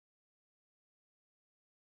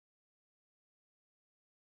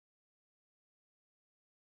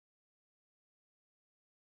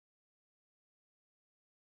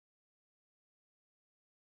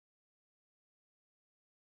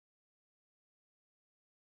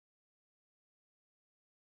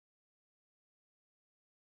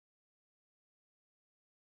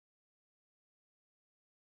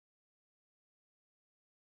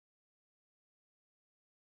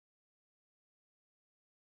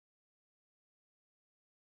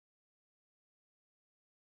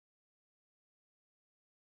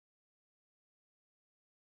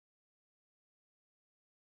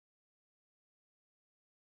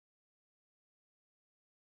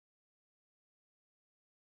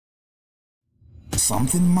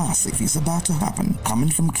Something massive is about to happen, coming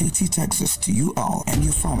from Katy, Texas to you all and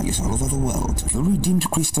your families all over the world. The Redeemed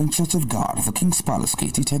Christian Church of God, the King's Palace,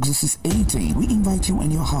 Katy, Texas is 18. We invite you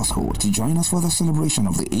and your household to join us for the celebration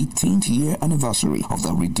of the 18th year anniversary of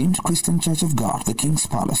the Redeemed Christian Church of God, the King's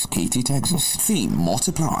Palace, Katy, Texas. Theme: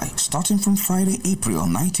 Multiply. Starting from Friday, April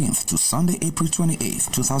 19th to Sunday, April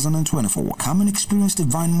 28th, 2024. Come and experience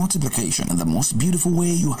divine multiplication in the most beautiful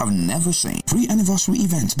way you have never seen. Pre-anniversary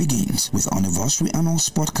event begins with anniversary annual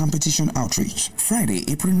sport competition outreach. Friday,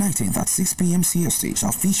 April 19th at 6 p.m. CST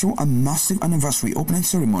shall feature a massive anniversary opening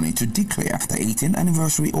ceremony to declare the 18th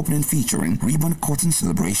anniversary opening, featuring ribbon cutting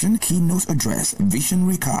celebration, keynote address, vision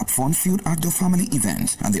recap, fun-filled outdoor family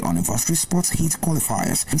events, and the anniversary sports heat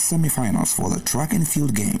qualifiers and semi-finals for the track and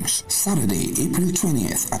field games. Saturday, April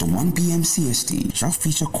 20th at 1 p.m. CST shall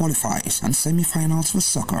feature qualifiers and semi-finals for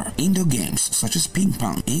soccer, indoor games such as ping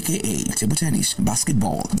pong, aka table tennis,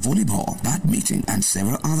 basketball, volleyball, badminton, and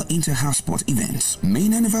several other inter-house sport events.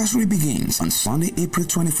 Main anniversary begins on Sunday, April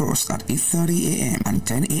 21st at 8:30 a.m. and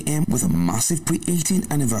 10 a.m. with a massive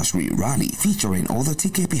pre-18th anniversary rally featuring all the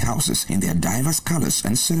TKP houses in their diverse colors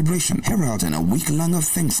and celebration, heralding a week-long of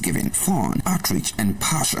Thanksgiving, fun, outreach, and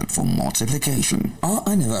passion for multiplication. Our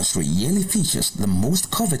anniversary yearly features the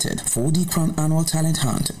most coveted 4D Crown annual talent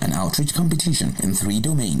hunt and outreach competition in 3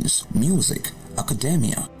 domains: music,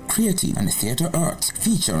 academia, creative and theater arts,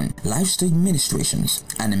 featuring live stage ministrations,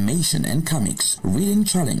 animation and comics, reading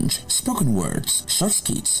challenge, spoken words, short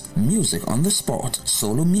skits, music on the spot,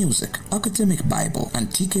 solo music, academic Bible, and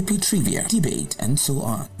TKP trivia, debate, and so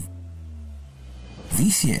on.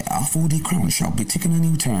 This year, our 4D Crown shall be taking a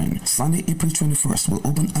new turn. Sunday, April 21st will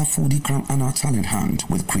open our 4D Crown annual talent hunt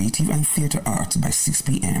with creative and theater arts by 6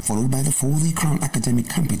 p.m. followed by the 4D Crown academic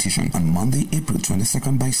competition on Monday, April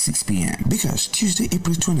 22nd by 6 p.m. Because Tuesday,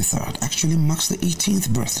 April 23rd actually marks the 18th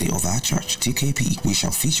birthday of our church, TKP, we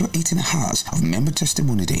shall feature 18 hours of Member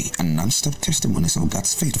Testimony Day and non-stop testimonies of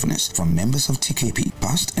God's faithfulness from members of TKP,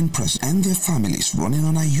 past and present, and their families, running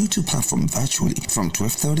on our YouTube platform virtually from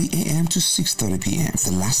 12:30 a.m. to 6:30 p.m.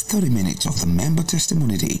 The last 30 minutes of the Member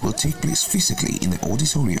Testimony Day will take place physically in the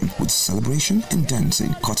auditorium with celebration and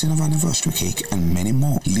dancing, cutting of anniversary cake, and many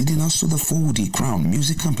more, leading us to the 4D Crown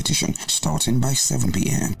music competition starting by 7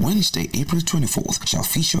 p.m. Wednesday, April 24th shall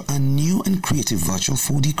feature a new and creative virtual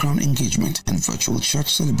 4D Crown engagement and virtual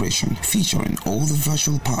church celebration featuring all the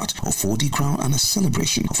virtual part of 4D Crown and a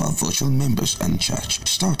celebration of our virtual members and church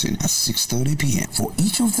starting at 6:30 p.m. For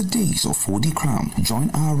each of the days of 4D Crown,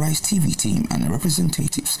 join our Rise TV team and representatives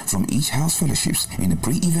from each house fellowships in a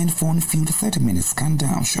pre-event fun-filled 30-minute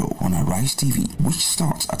countdown show on our Rise TV, which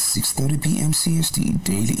starts at 6:30 p.m. CST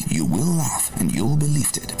daily. You will laugh and you'll be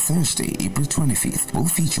lifted. Thursday, April 25th will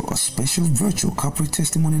feature a special virtual corporate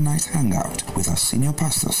testimony night hangout with our senior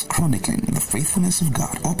pastors chronicling the faithfulness of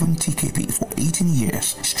God upon TKP for 18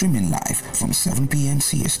 years, streaming live from 7 p.m.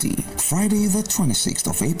 CST. Friday, the 26th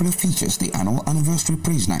of April features the annual anniversary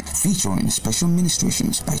praise night featuring special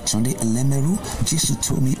ministrations by Tunde Elemeru,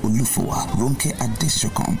 Jesutomi Olufowa, Ronke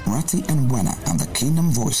Adesokom, Ranti and Anwanna, and the Kingdom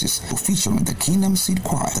Voices, featuring the Kingdom Seed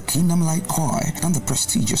Choir, the Kingdom Light Choir, and the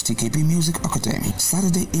prestigious TKP Music Academy.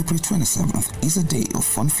 Saturday, April 27th is a day of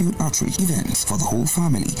fun-filled outreach events for the whole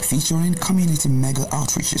family, featuring community mega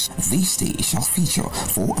outreaches. This day shall feature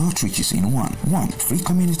 4 outreaches in one. 1. Free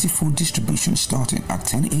community food distribution starting at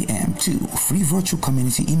 10 a.m. 2. Free virtual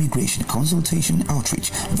community immigration consultation outreach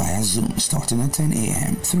via Zoom starting at 10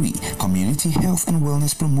 a.m. 3. Community health and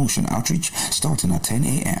wellness promotion outreach starting at 10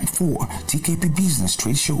 a.m. 4. TKP business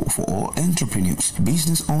trade show for all entrepreneurs,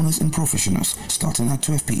 business owners and professionals starting at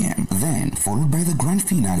 12 p.m. Then followed by the grand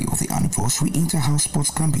finale of the anniversary inter-house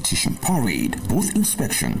sports competition parade, booth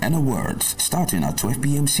inspection and awards starting at 12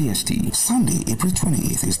 p.m. CST. Sunday, April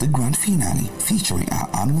 28th is the grand finale featuring our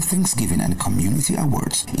annual Thanksgiving and community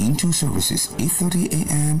awards in 2 services, 8:30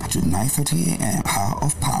 a.m. to 9:30 a.m. Hour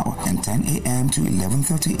of Power and 10 a.m. to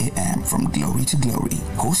 11:30 a.m. from Glory to Glory.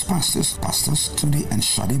 Host pastors, Pastors Tunde and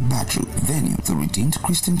Shade Badru. Venue, the Redeemed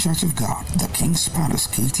Christian Church of God, the King's Palace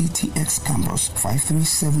Katy TX Campus,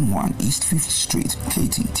 5371 East 5th Street,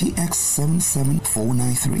 Katy TX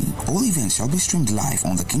 77493. All events shall be streamed live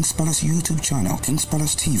on the King's Palace YouTube channel,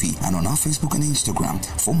 KingsPalaceTV, and on our Facebook and Instagram.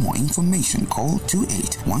 For more information, call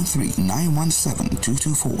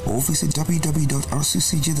 2813-917-224 or visit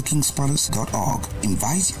www.rccgthekingspalace.org.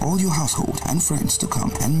 Invite all your household and friends to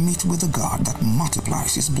come and meet with the God that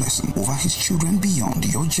multiplies His blessing over His children beyond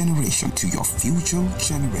your generation to your future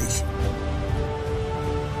generation.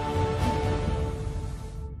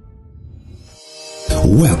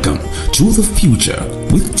 Welcome to the future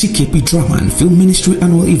with TKP Drama and Film Ministry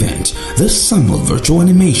Annual Event, the Samuel Virtual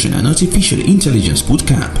Animation and Artificial Intelligence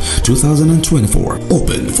Bootcamp 2024.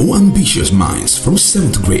 Open for ambitious minds from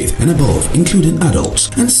 7th grade and above, including adults,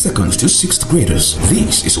 and 2nd to 6th graders.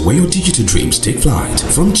 This is where your digital dreams take flight.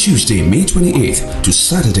 From Tuesday, May 28th to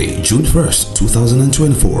Saturday, June 1st,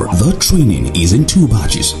 2024. The training is in 2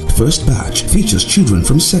 batches. First batch features children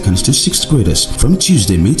from 2nd to 6th graders from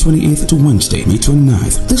Tuesday, May 28th to Wednesday, May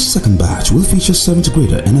 29th. The second batch will feature 7th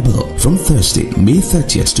grader and above from Thursday, May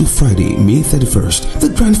 30th to Friday, May 31st. The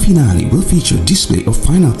grand finale will feature display of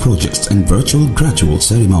final projects and virtual graduate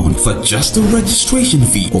ceremony. For just a registration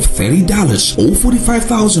fee of $30 or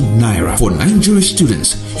 45,000 naira for Nigerian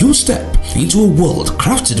students, you'll step into a world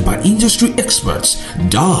crafted by industry experts.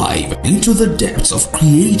 Dive into the depths of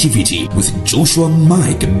creativity with Joshua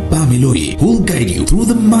Mike Bamiloye, who'll guide you through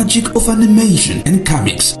the magic of animation and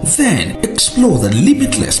comics. Then explore the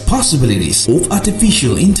limitless possibilities of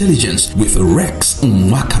artificial intelligence with Rex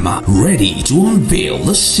Nwakama, ready to unveil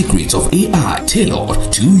the secrets of AI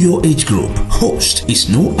tailored to your age group. Host is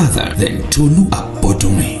no other than Tolu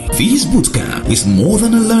Abodome. This bootcamp is more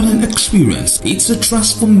than a learning experience. It's a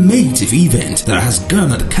transformative event that has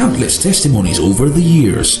garnered countless testimonies over the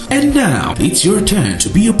years. And now it's your turn to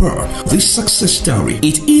be a part of this success story.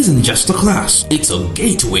 It isn't just a class, it's a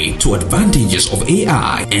gateway to advantages of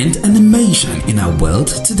AI and animation in our world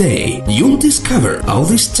today. You'll discover how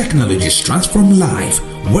these technologies transform life,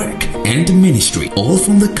 work, and ministry, all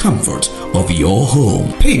from the comfort of your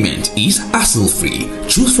home. Payment is hassle-free.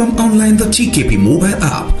 Choose from online the TKP mobile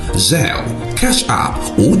app, Zelle, Cash App,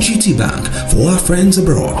 or GT Bank for our friends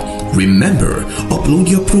abroad. Remember, upload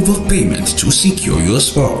your proof of payment to secure your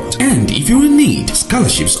spot. And if you're in need,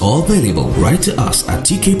 scholarships are available. Write to us at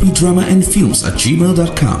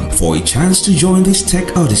tkpdramaandfilms@gmail.com for a chance to join this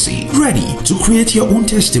tech odyssey. Ready to create your own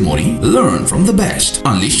testimony? Learn from the best.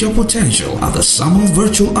 Unleash your potential at the Samuel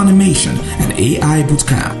Virtual Animation and AI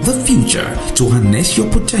Bootcamp. The future to harness your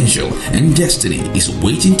potential and destiny is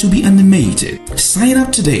waiting to be animated. Sign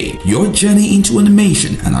up today. Your journey into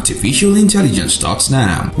animation and artificial intelligence starts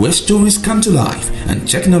now, where stories come to life and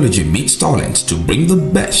technology meets talent to bring the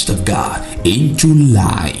best of God into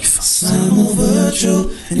life. Samuel Virtual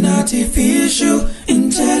and Artificial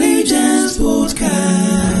Intelligence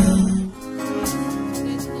Bootcamp.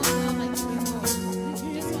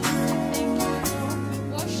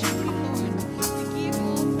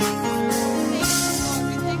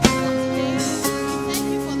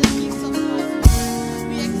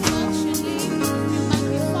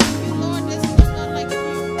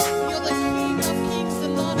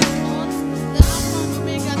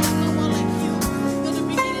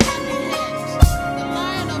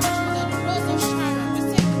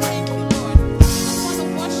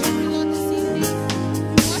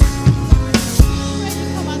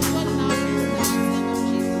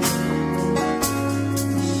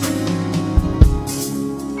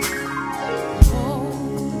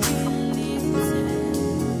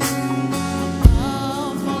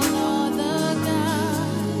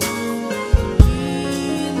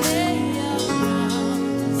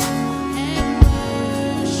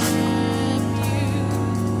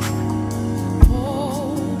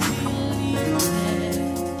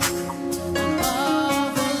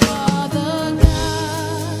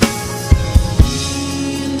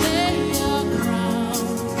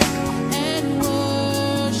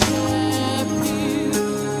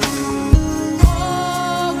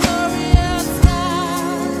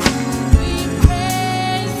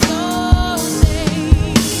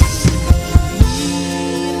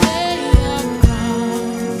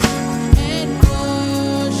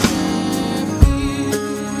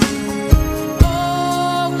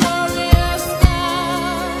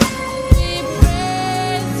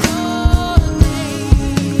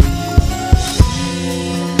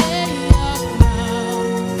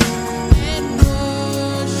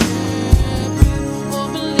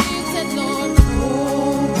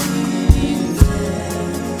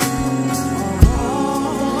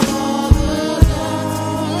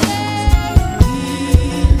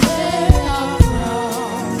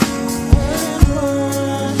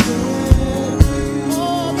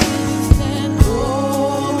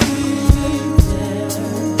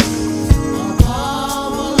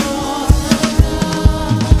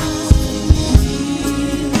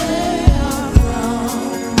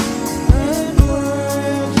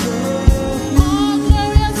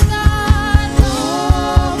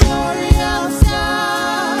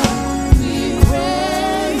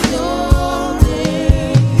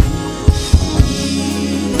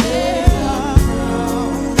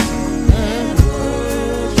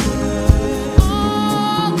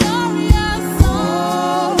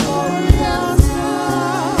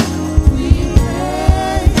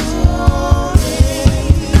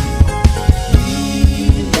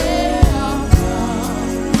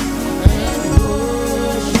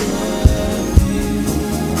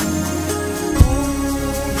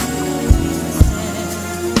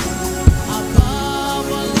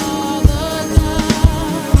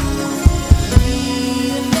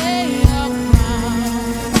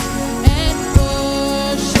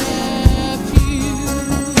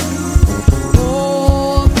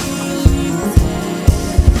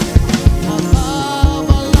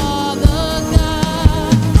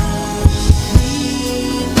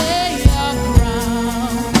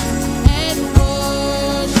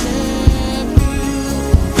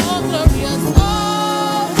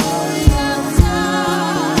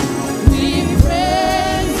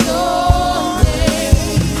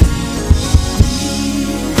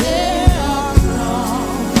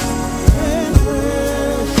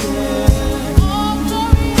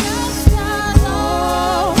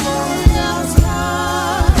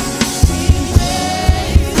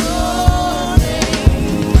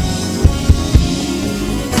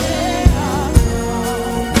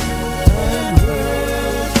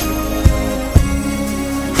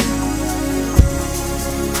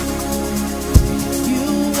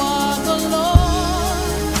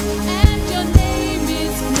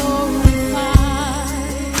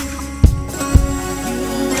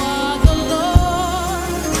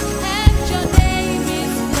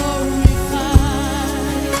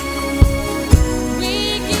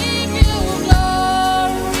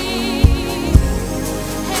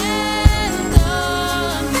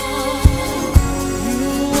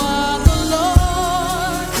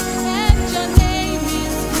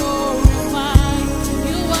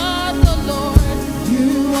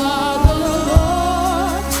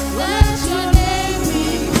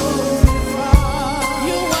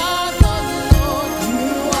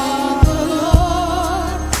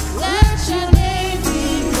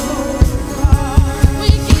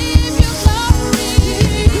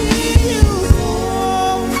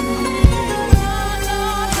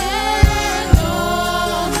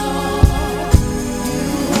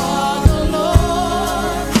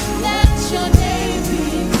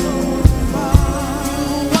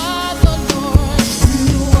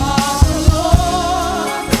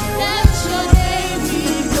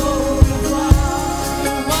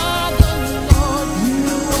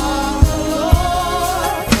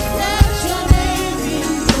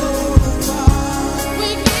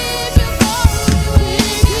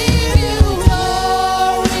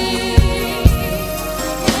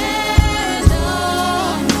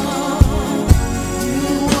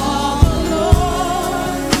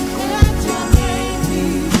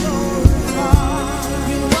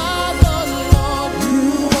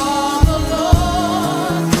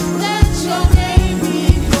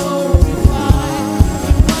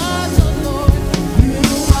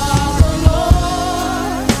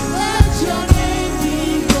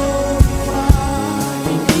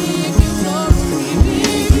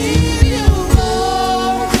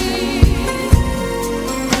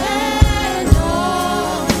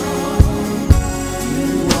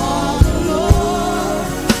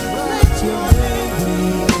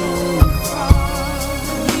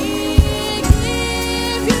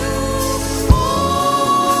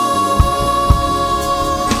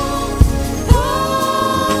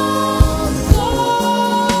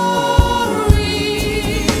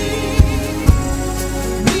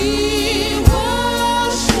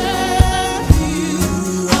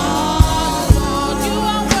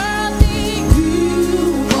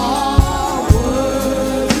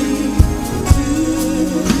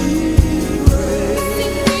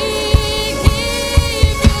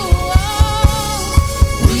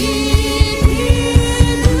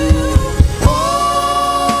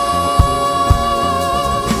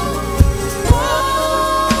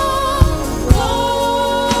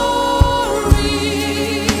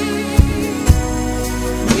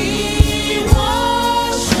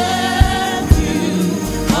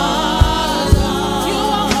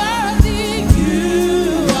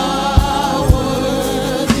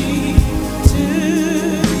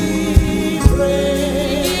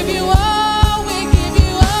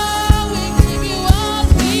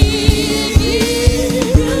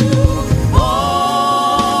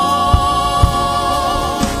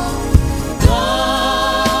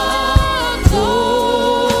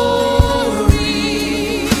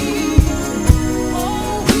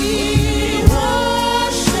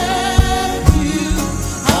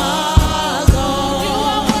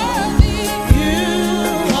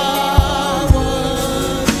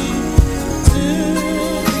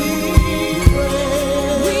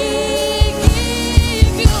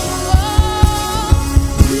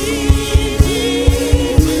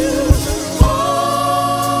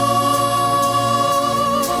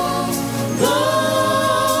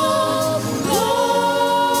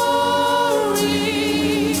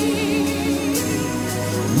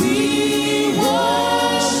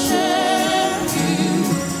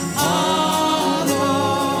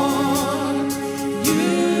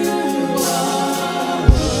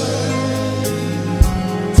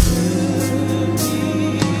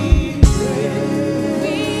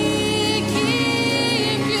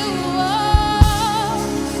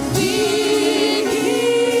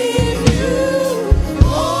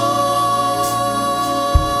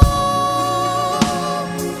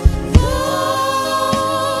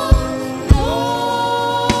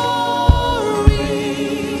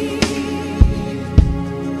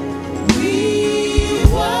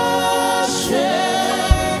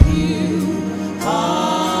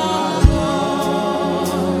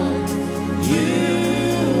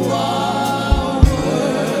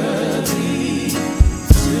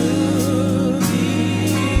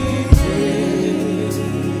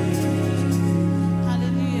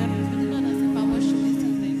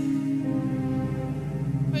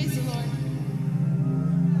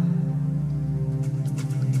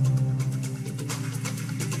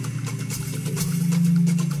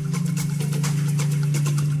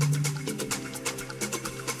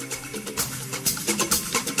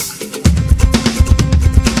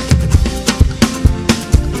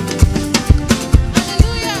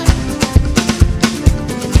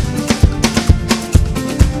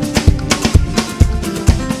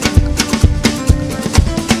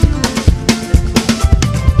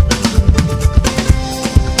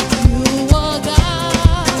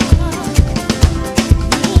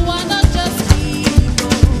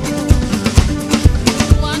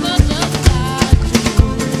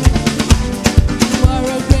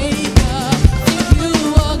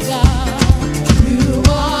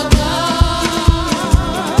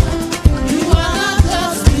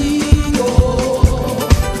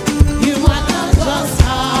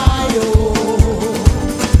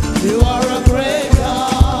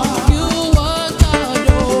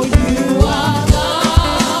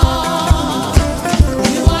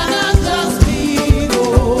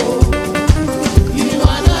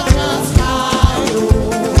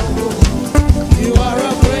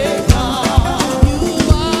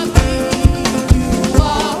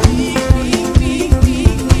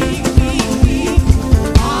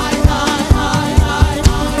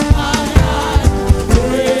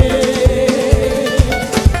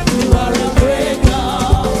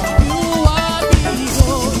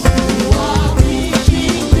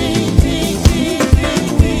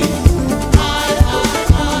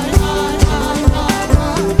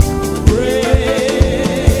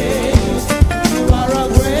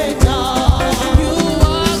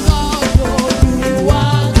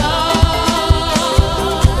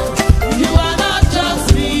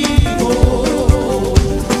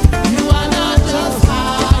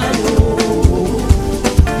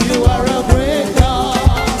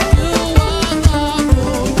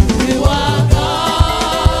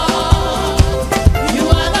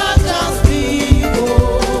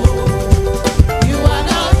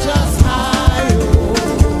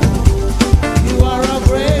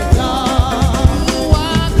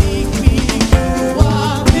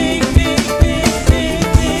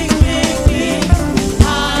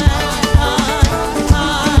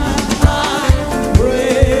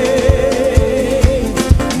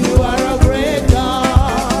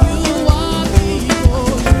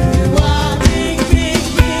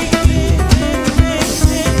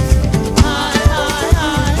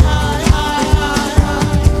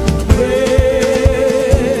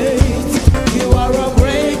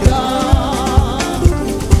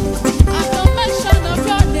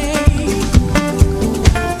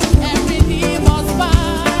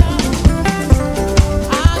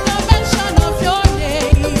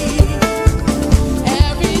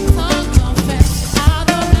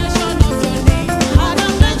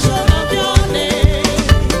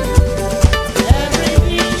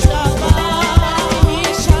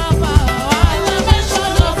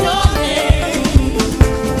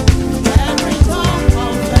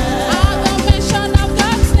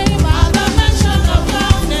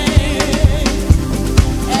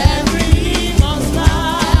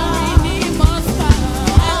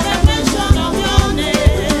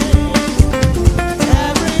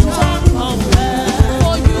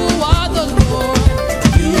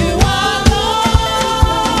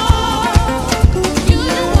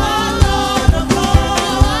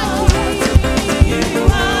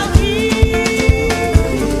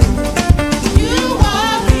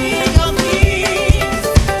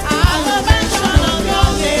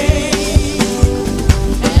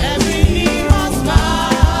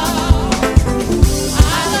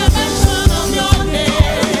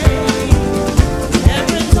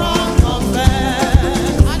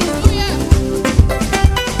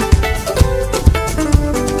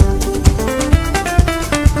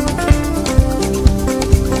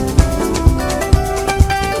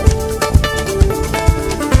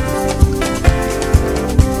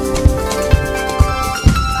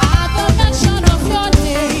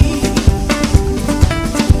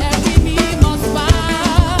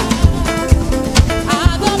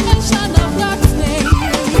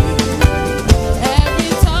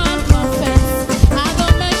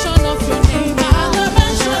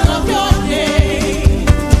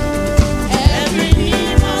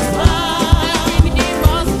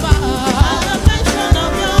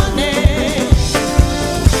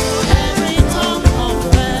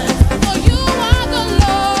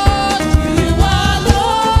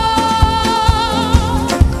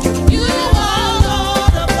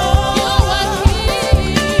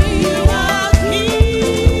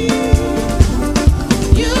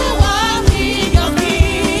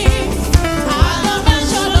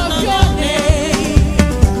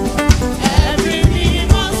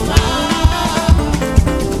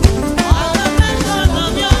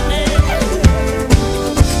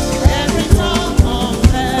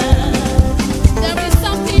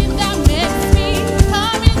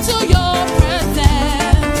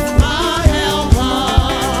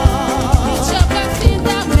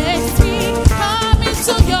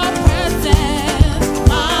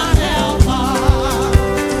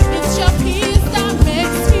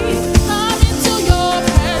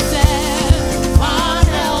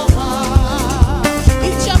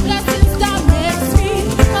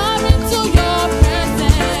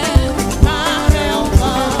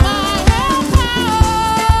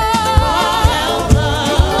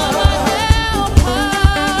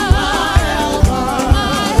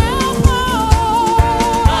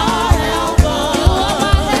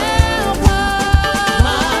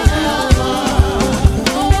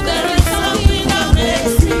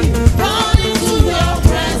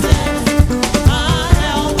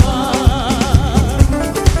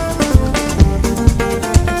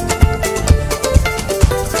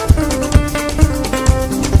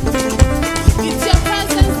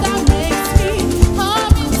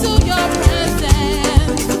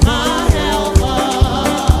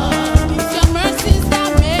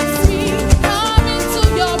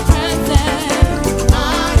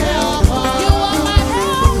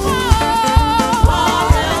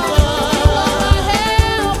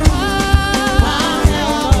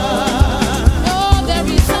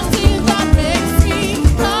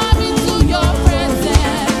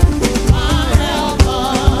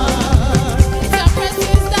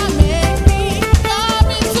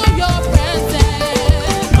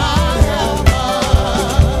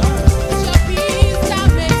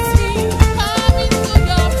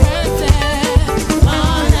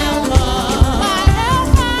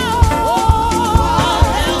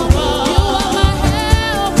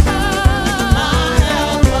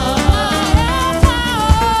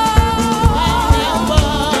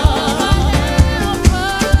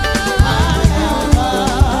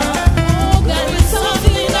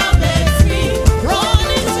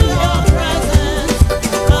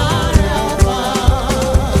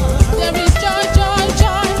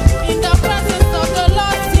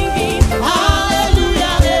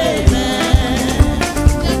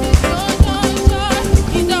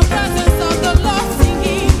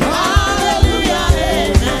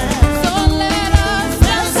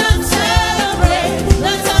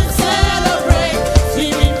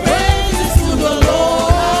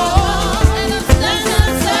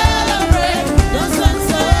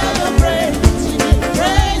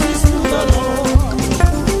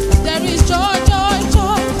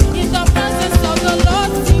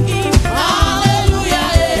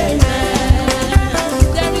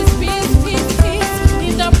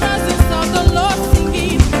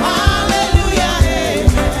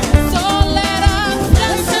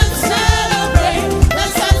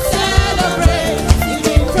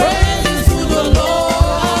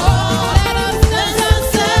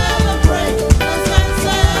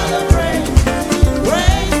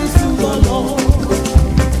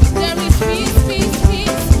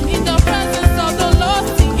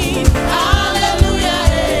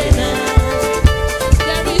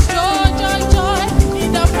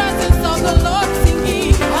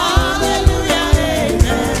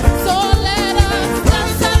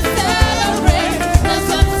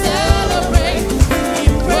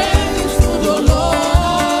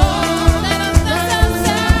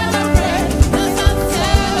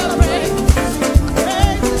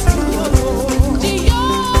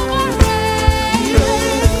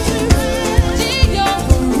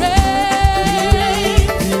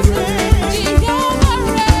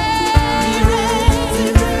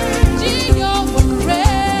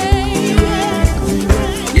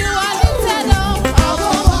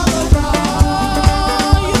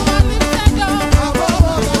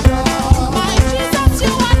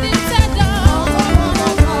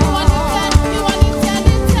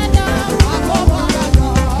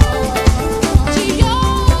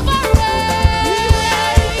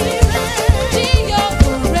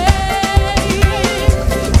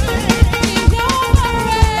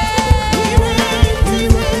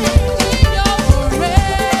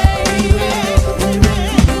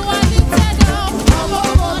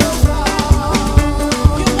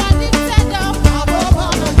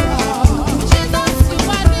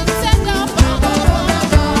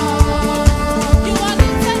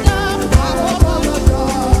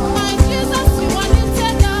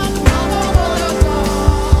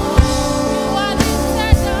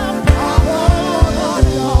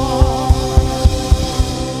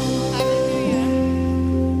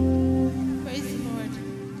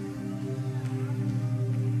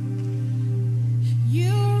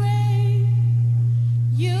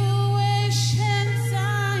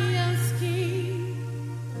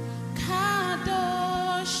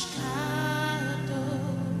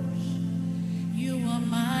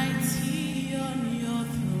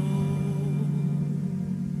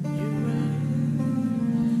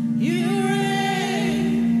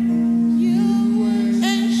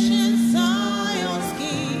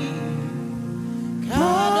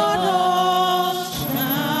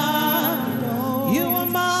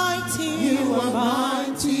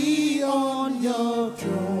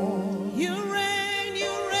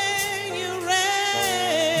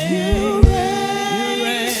 You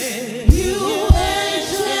reign. You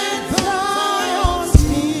ancient Zion's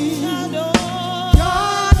King.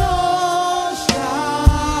 God of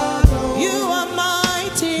shadow. You are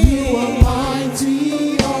mighty. You are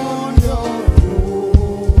mighty on your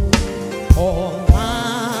throne.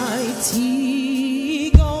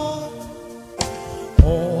 Almighty God.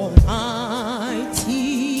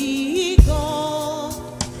 Almighty God.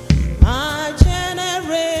 My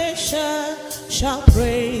generation shall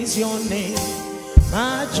praise your name.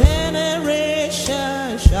 My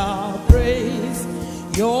generation shall praise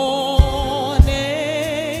your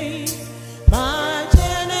name. My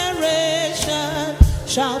generation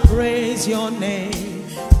shall praise your name.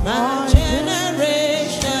 My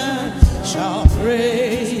generation shall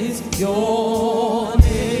praise your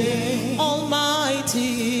name.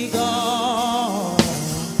 Almighty God.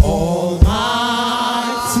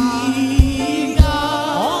 Almighty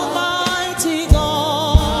God. Almighty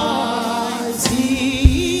God.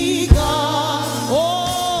 Almighty God.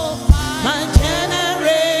 Oh, my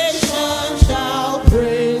generation shall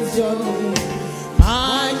praise your name.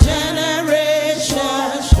 My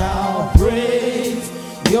generation shall praise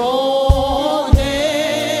your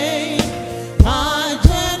name. My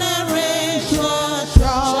generation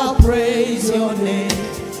shall praise your name.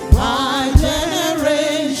 My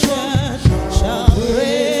generation shall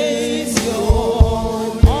praise your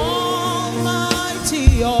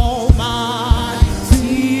Almighty,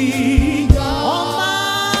 Almighty God.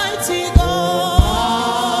 Almighty God.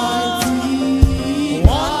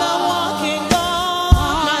 Wonder-working God.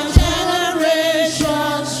 My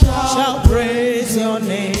generation shall praise your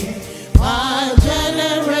name. My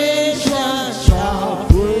generation shall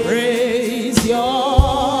praise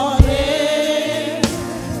your name.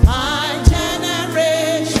 My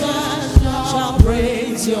generation shall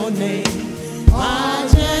praise your name. My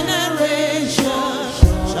generation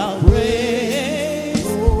shall praise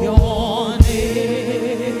your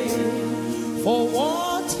name. For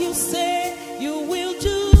what you say you will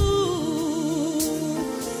do,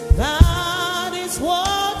 that is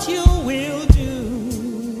what you will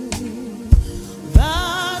do.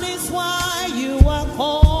 That is why you are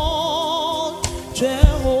called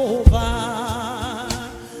Jehovah.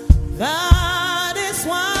 That is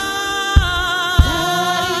why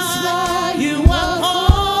you are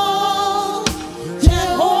called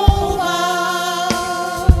Jehovah.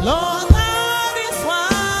 Lord, that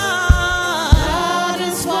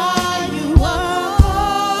is why you are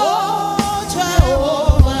called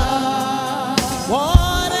Jehovah.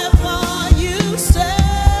 Whatever you say,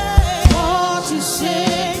 What you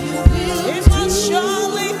say you will it must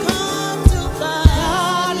surely come to pass.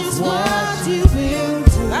 That is what you will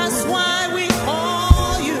do. That's why we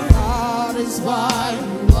call you That is why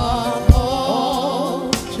you are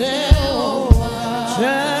called Jehovah.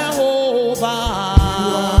 Jehovah.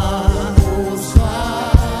 Most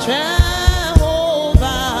High.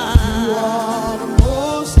 Jehovah. You are the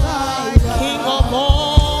Most High God. King of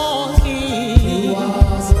all kings. You are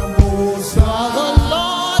the Most The High.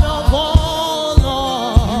 Lord of all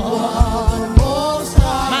lords. You are the Most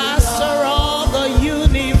High. Master of the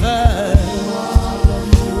universe.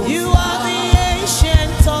 You are the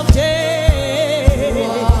ancient of days. You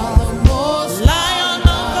are the Most Lion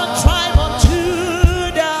of the tribe of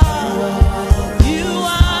Judah. You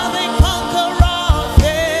are the conqueror of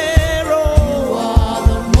Pharaoh. You are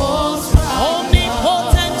the Most High.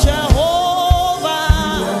 Omnipotent Jehovah.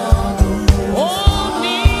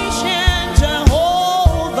 Omniscient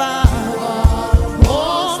Jehovah.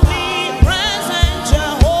 Omnipresent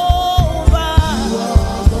Jehovah.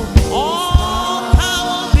 All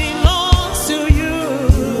power belongs to you.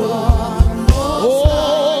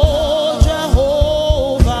 Oh,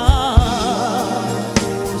 Jehovah.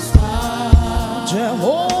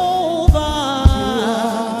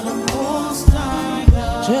 Jehovah. Most High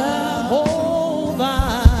God. Jehovah.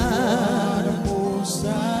 Most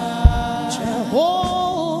High.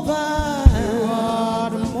 Jehovah.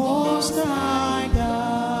 The Most High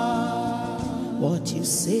God. What you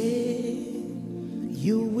say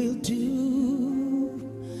you will do,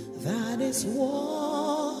 that is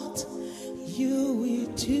what you will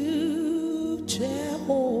do,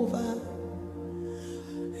 Jehovah.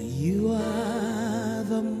 You are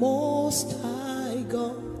the Most High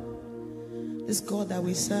God. This God that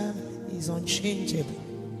we serve is unchangeable,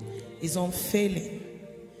 is unfailing.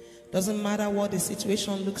 Doesn't matter what the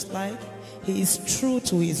situation looks like, He is true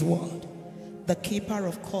to His word, the keeper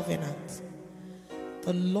of covenant,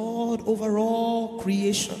 the Lord over all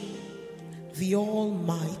creation, the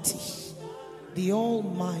Almighty, the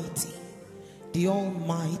Almighty, the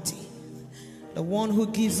Almighty. the one who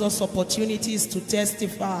gives us opportunities to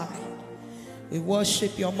testify. We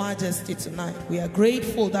worship your majesty tonight. We are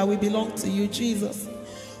grateful that we belong to you, Jesus.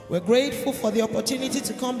 We're grateful for the opportunity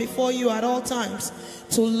to come before you at all times,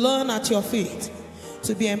 to learn at your feet,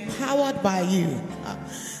 to be empowered by you,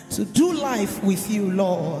 to do life with you,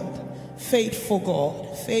 Lord. Faithful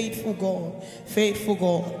God, faithful God, faithful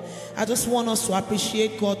God. I just want us to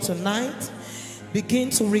appreciate God tonight. Begin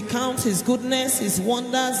to recount his goodness, his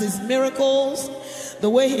wonders, his miracles, the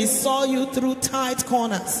way he saw you through tight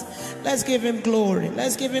corners. Let's give him glory.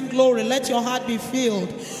 Let's give him glory. Let your heart be filled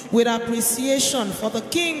with appreciation for the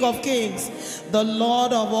King of Kings, the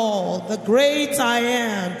Lord of all, the great I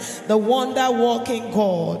am, the wonder-working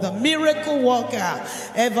God, the miracle worker,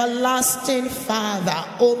 everlasting Father,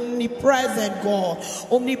 omnipresent God,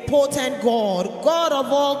 omnipotent God, God of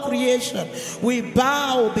all creation. We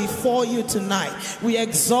bow before you tonight. We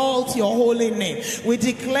exalt your holy name. We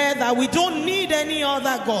declare that we don't need any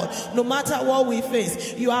other God. No matter what we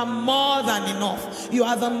face, you are more than enough. You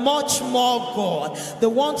are the much more God, the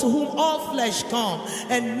one to whom all flesh come,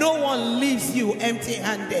 and no one leaves you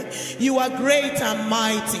empty-handed. You are great and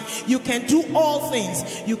mighty. You can do all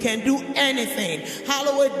things. You can do anything.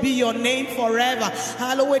 Hallowed be your name forever.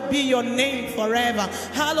 Hallowed be your name forever.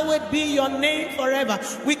 Hallowed be your name forever.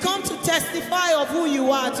 We come to testify of who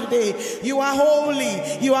you are today. You are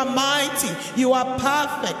holy. You are mighty. You are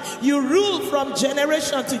perfect. You rule from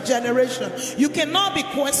generation to generation. You cannot be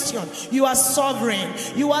questioned. You are sovereign.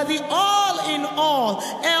 You are the all in all.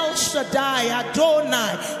 El Shaddai,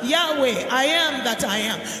 Adonai, Yahweh, I am that I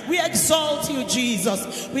am. We exalt you,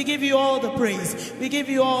 Jesus. We give you all the praise. We give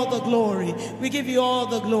you all the glory. We give you all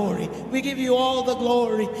the glory. We give you all the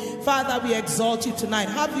glory. Father, we exalt you tonight.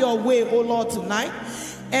 Have your way, O Lord, tonight.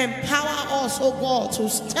 Empower us, oh God, to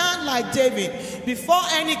stand like David before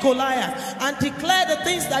any Goliath and declare the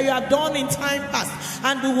things that you have done in time past.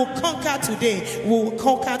 And we will conquer today. We will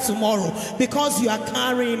conquer tomorrow because you are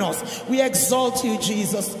carrying us. We exalt you,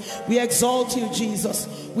 Jesus. We exalt you, Jesus.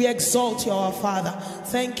 We exalt you, our Father.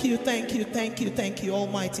 Thank you, thank you, thank you, thank you,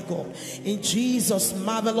 Almighty God. In Jesus'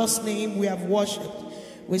 marvelous name we have worshipped.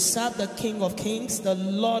 We serve the King of Kings, the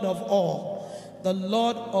Lord of all. The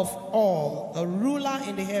Lord of all, the ruler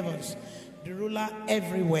in the heavens, the ruler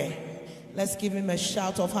everywhere. Let's give him a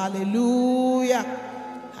shout of hallelujah.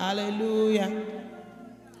 Hallelujah.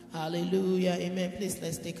 Hallelujah. Amen. Please,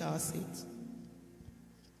 let's take our seats.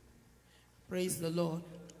 Praise the Lord.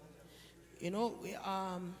 You know,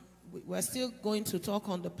 we're still going to talk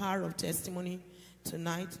on the power of testimony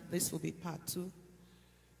tonight. This will be part 2.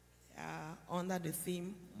 Under the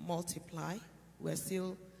theme, multiply. We're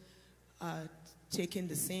still taking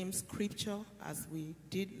the same scripture as we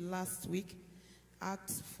did last week,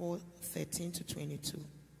 Acts 4:13 to 22.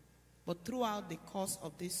 But throughout the course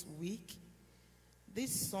of this week,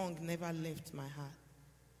 this song never left my heart.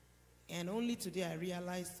 And only today I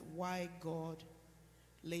realized why God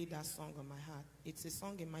laid that song on my heart. It's a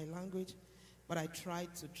song in my language, but I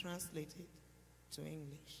tried to translate it to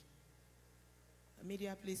English.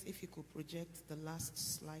 Media, please, if you could project the last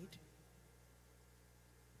slide.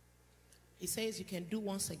 It says you can do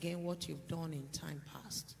once again what you've done in time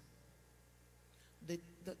past.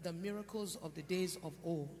 The miracles of the days of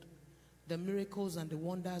old, the miracles and the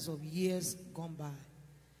wonders of years gone by.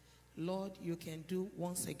 Lord, you can do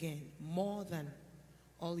once again more than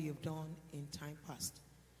all you've done in time past.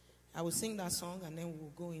 I will sing that song and then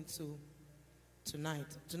we'll go into tonight.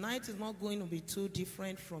 Tonight is not going to be too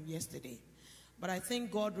different from yesterday. But I think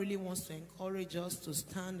God really wants to encourage us to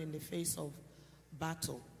stand in the face of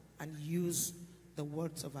battle and use the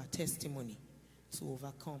words of our testimony to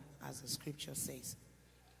overcome, as the scripture says.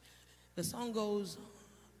 The song goes,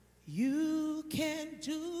 you can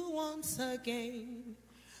do once again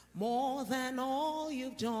more than all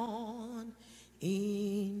you've done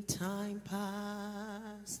in time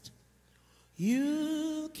past.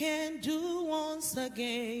 You can do once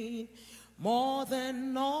again more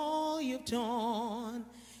than all you've done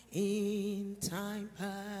in time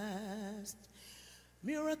past.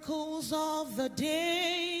 Miracles of the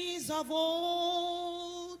days of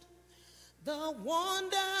old, the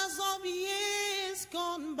wonders of years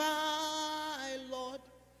gone by, Lord.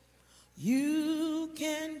 You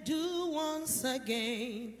can do once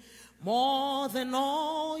again more than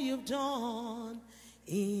all you've done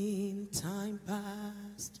in time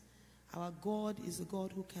past. Our God is a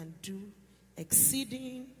God who can do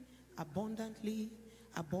exceeding abundantly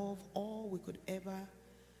above all we could ever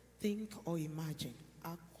think or imagine,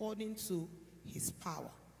 according to his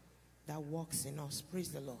power that works in us. Praise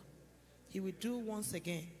the Lord. He will do once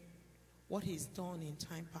again what he's done in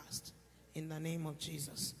time past, in the name of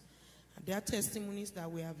Jesus. There are testimonies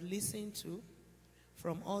that we have listened to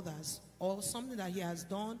from others, or something that he has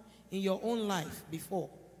done in your own life before.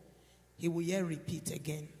 He will yet repeat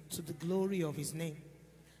again, to the glory of his name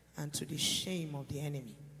and to the shame of the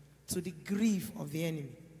enemy, to the grief of the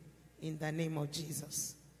enemy, in the name of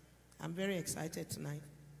Jesus. I'm very excited tonight,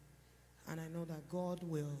 and I know that God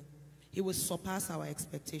will surpass our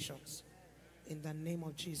expectations in the name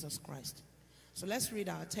of Jesus Christ. So let's read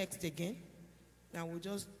our text again, and we'll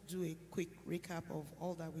just do a quick recap of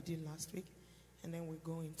all that we did last week, and then we'll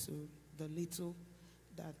go into the little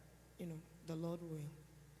that, the Lord will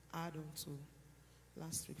add on to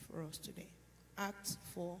last week for us today. Acts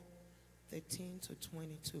 4:13 to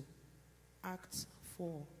 22. Acts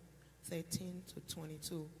 4:13 to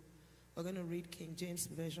 22. We're going to read King James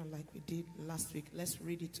Version like we did last week. Let's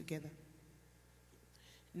read it together.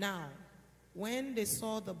 Now, when they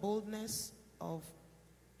saw the boldness of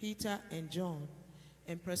Peter and John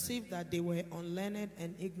and perceived that they were unlearned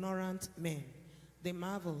and ignorant men, they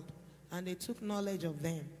marveled, and they took knowledge of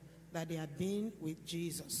them, that they had been with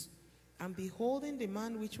Jesus. And beholding the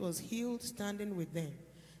man which was healed standing with them,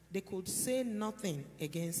 they could say nothing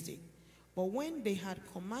against it. But when they had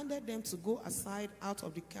commanded them to go aside out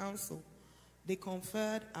of the council, they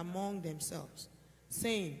conferred among themselves,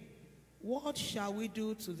 saying, what shall we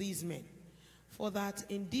do to these men? For that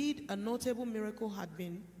indeed a notable miracle had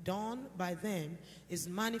been done by them is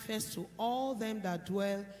manifest to all them that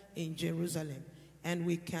dwell in Jerusalem, and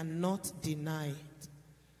we cannot deny it.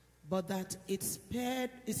 But that it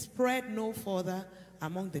spread no further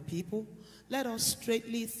among the people, let us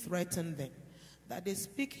straitly threaten them, that they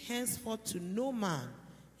speak henceforth to no man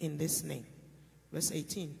in this name. Verse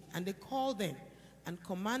 18, and they called them and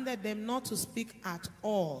commanded them not to speak at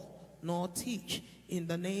all, nor teach in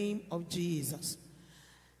the name of Jesus.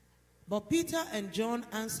 But Peter and John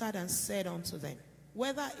answered and said unto them,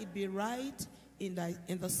 whether it be right in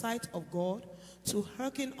the sight of God to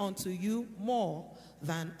hearken unto you more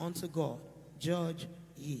than unto God, judge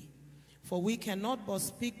ye. For we cannot but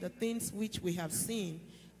speak the things which we have seen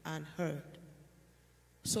and heard.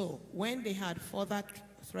 So when they had further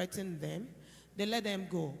threatened them, they let them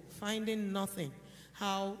go, finding nothing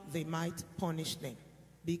how they might punish them,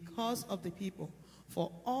 because of the people.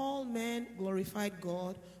 For all men glorified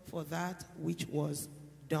God for that which was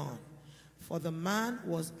done. For the man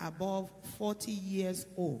was above 40 years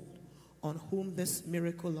old, on whom this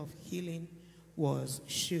miracle of healing was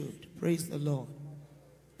shewed. Praise the Lord.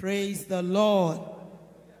 Praise the Lord.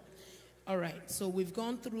 All right, so we've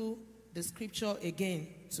gone through the scripture again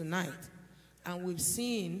tonight, and we've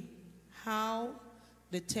seen how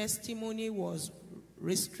the testimony was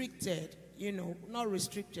restricted, not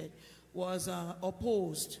restricted, was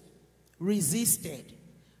opposed, resisted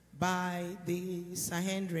by the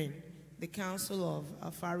Sanhedrin, the council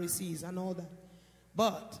of Pharisees and all that.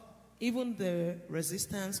 But even the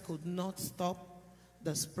resistance could not stop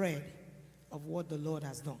the spread of what the Lord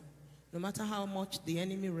has done. No matter how much the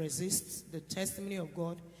enemy resists the testimony of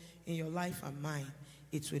God in your life and mine,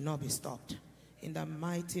 it will not be stopped. In the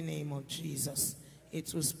mighty name of Jesus,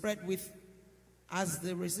 it will spread with, as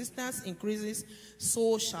the resistance increases,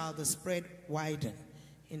 so shall the spread widen.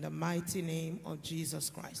 In the mighty name of Jesus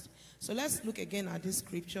Christ. So let's look again at this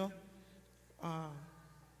scripture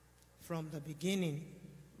from the beginning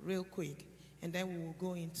real quick, and then we will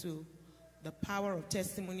go into the power of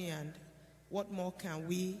testimony and what more can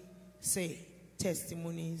we say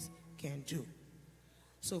testimonies can do.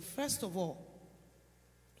 So first of all,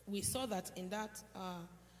 we saw that in that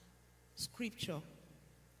scripture,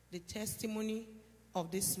 the testimony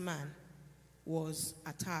of this man was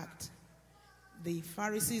attacked. The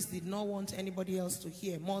Pharisees did not want anybody else to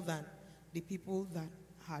hear more than the people that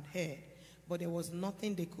had heard. But there was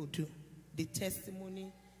nothing they could do. The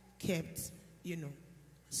testimony kept,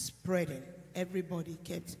 spreading. Everybody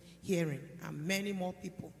kept hearing. And many more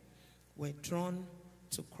people were drawn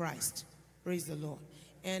to Christ. Praise the Lord.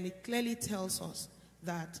 And it clearly tells us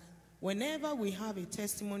that whenever we have a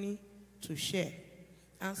testimony to share,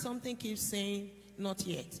 and something keeps saying, not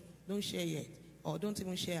yet, don't share yet, or don't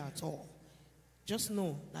even share at all, just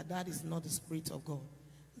know that that is not the Spirit of God.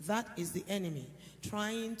 That is the enemy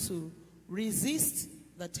trying to resist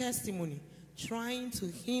the testimony, trying to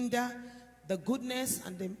hinder the goodness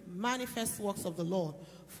and the manifest works of the Lord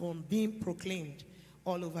from being proclaimed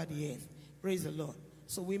all over the earth. Praise the Lord.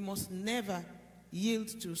 So we must never yield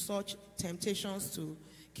to such temptations to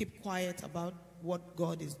keep quiet about what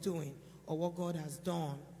God is doing or what God has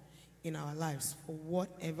done in our lives for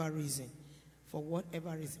whatever reason. For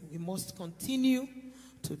whatever reason, we must continue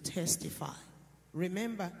to testify.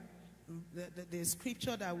 Remember, the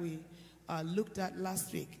scripture that we looked at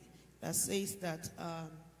last week that says that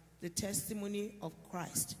the testimony of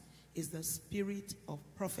Christ is the spirit of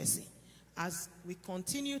prophecy. As we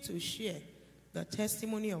continue to share the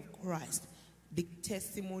testimony of Christ, the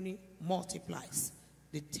testimony multiplies.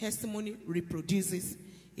 The testimony reproduces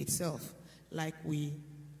itself, like we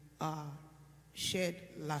shared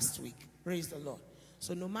last week. Praise the Lord.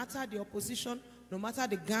 So no matter the opposition, no matter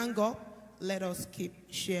the gang up, let us keep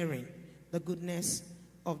sharing the goodness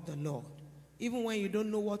of the Lord. Even when you don't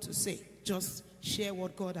know what to say, just share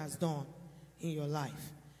what God has done in your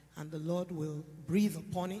life. And the Lord will breathe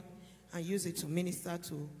upon it and use it to minister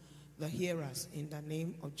to the hearers in the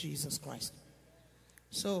name of Jesus Christ.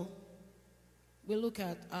 So we look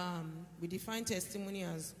at, we define testimony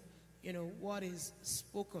as, what is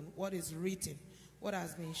spoken, what is written, what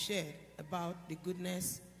has been shared about the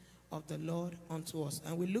goodness of the Lord unto us.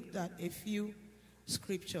 And we looked at a few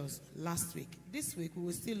scriptures last week. This week we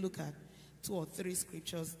will still look at 2 or 3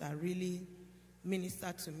 scriptures that really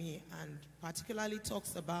ministered to me, and particularly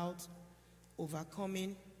talks about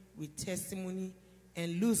overcoming with testimony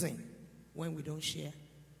and losing when we don't share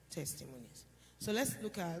testimonies. So let's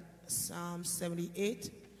look at Psalm 78.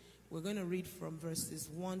 We're going to read from verses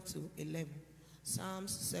 1 to 11.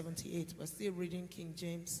 Psalms 78. We're still reading King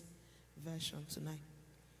James Version tonight.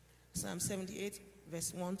 Psalm 78,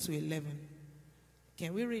 verse 1 to 11.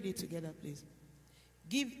 Can we read it together, please?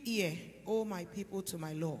 Give ear, O my people, to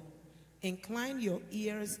my law. Incline your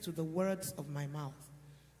ears to the words of my mouth.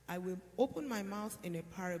 I will open my mouth in a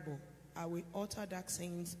parable. I will utter dark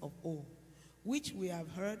sayings of old, which we have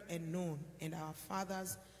heard and known, and our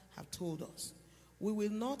fathers have told us. We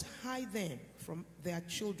will not hide them from their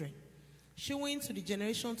children, showing to the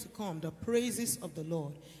generation to come the praises of the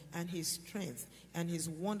Lord and his strength and his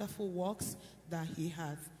wonderful works that he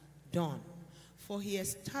hath done. For he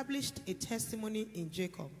established a testimony in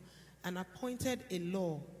Jacob and appointed a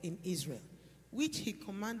law in Israel, which he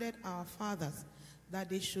commanded our fathers, that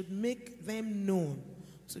they should make them known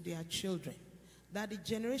to their children, that the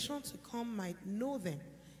generation to come might know them,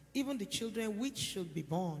 even the children which should be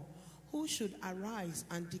born, who should arise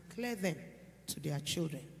and declare them to their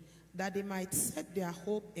children, that they might set their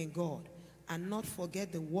hope in God and not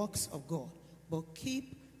forget the works of God, but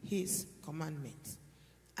keep his commandments,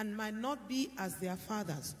 and might not be as their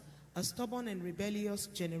fathers, a stubborn and rebellious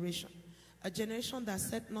generation, a generation that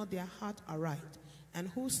set not their heart aright, and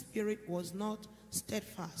whose spirit was not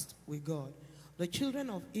steadfast with God. The children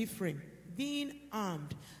of Ephraim, being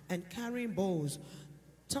armed and carrying bows,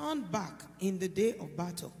 turned back in the day of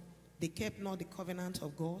battle. They kept not the covenant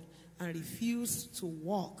of God, and refused to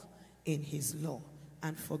walk in his law,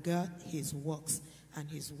 and forgot his works and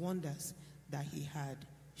his wonders that he had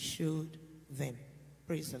showed them.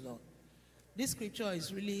 Praise the Lord. This scripture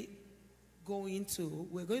is really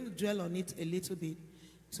we're going to dwell on it a little bit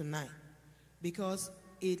tonight, because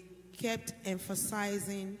it kept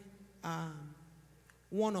emphasizing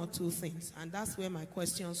one or two things, and that's where my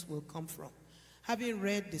questions will come from. Having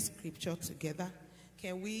read the scripture together,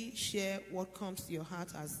 can we share what comes to your heart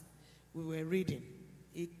as we were reading?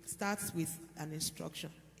 It starts with an instruction,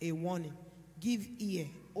 a warning. Give ear,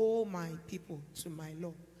 O my people, to my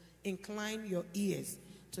law. Incline your ears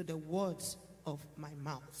to the words of my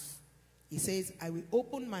mouth. He says, I will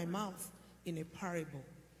open my mouth in a parable.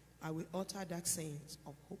 I will utter dark sayings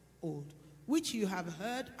of old, which you have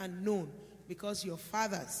heard and known, because your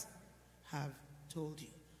fathers have told you.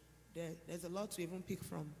 There's a lot to even pick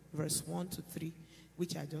from verse 1 to 3,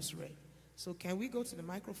 which I just read. So can we go to the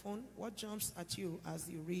microphone? What jumps at you as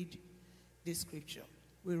you read this scripture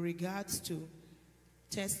with regards to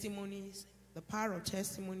testimonies, the power of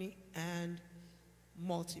testimony, and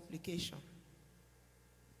multiplication?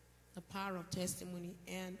 The power of testimony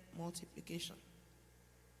and multiplication.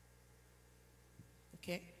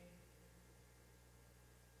 Okay?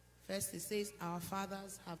 First, it says, our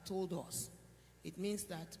fathers have told us. It means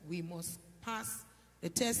that we must pass the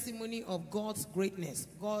testimony of God's greatness,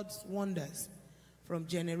 God's wonders, from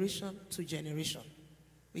generation to generation.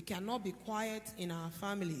 We cannot be quiet in our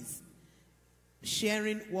families,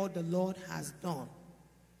 sharing what the Lord has done.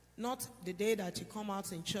 Not the day that you come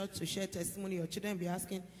out in church to share testimony, your children be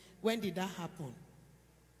asking, when did that happen?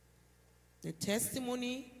 The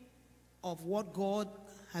testimony of what God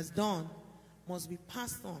has done must be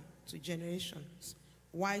passed on to generations.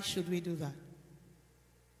 Why should we do that?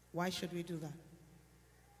 Why should we do that?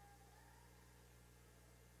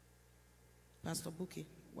 Pastor Buki,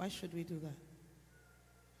 why should we do that?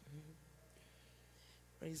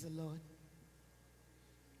 Praise the Lord.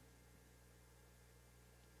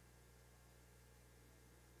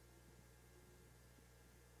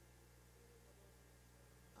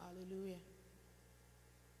 Hallelujah.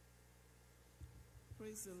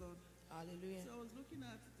 Praise the Lord. Hallelujah. So I was looking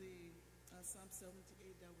at the Psalm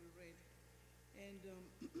 78 that we read, and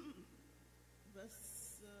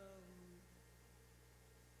verse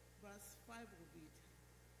 5 will be it.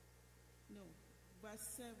 No, verse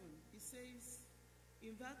 7. It says,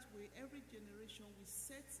 "In that way, every generation will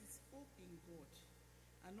set its hope in God,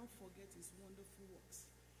 and not forget His wonderful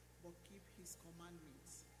works, but keep His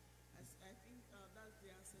commandments." I think that's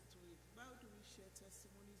the answer to it. Why do we share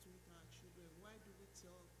testimonies with our children? Why do we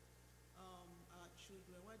tell our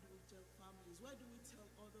children? Why do we tell families? Why do we tell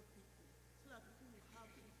other people? So that people will have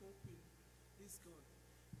hope in this God,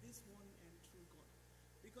 this one and true God.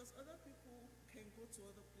 Because other people can go to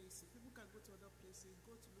other places. People can go to other places,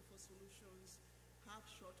 go to look for solutions, have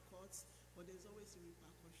shortcuts, but there's always a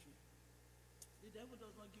repercussion. The devil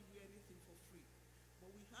does not give you anything for free. But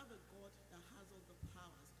we have a God that has all the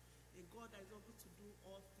powers, a God that is able to do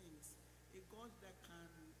all things, a God that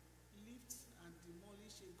can lift and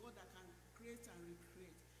demolish, a God that can create and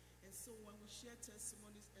recreate. And so when we share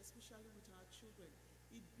testimonies, especially with our children,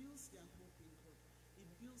 it builds their hope in God. It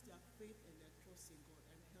builds their faith and their trust in God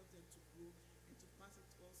and helps them to grow and to pass it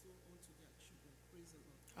also on to their children. Praise the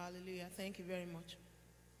Lord. Hallelujah. Thank you very much.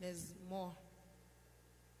 There's more.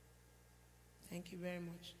 Thank you very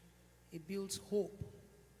much. It builds hope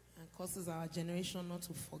and causes our generation not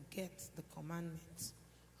to forget the commandments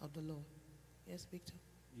of the Lord. Yes, Victor?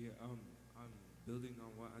 Yeah, I'm building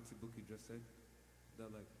on what Auntie Buki just said,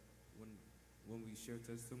 that like when we share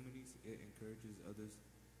testimonies, it encourages others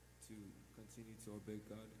to continue to obey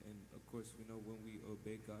God. And of course, we know when we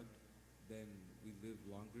obey God, then we live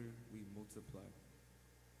longer, we multiply.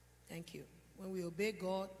 Thank you. When we obey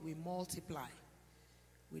God, we multiply.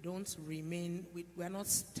 We don't remain, we are not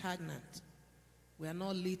stagnant. We are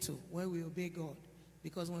not little when we obey God.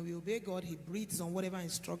 Because when we obey God, He breathes on whatever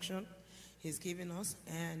instruction He's given us,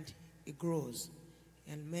 and it grows.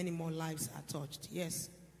 And many more lives are touched. Yes.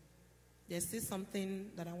 There's still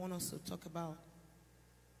something that I want us to talk about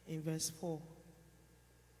in verse 4.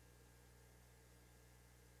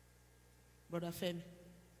 Brother Femi.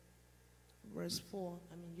 Verse 4.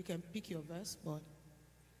 I mean, you can pick your verse, but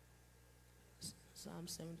Psalm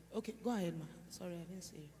 70. Okay, go ahead, ma. Sorry, I didn't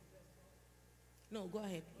see you. No, go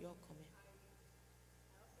ahead. You're coming.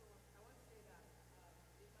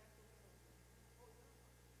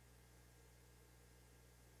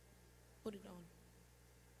 Put it on.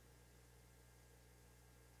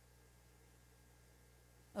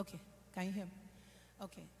 Okay, can you hear me?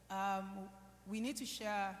 Okay. We need to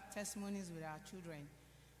share testimonies with our children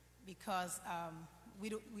because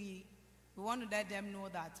we want to let them know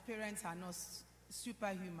that parents are not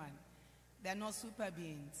superhuman. They're not super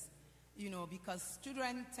beings. You know, because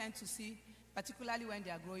children tend to see, particularly when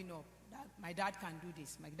they are growing up, that my dad can do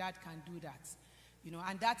this, my dad can do that. You know,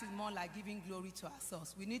 and that is more like giving glory to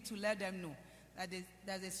ourselves. We need to let them know that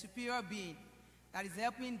there's a superior being that is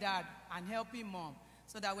helping dad and helping mom,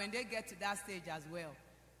 so that when they get to that stage as well,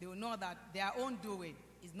 they will know that their own doing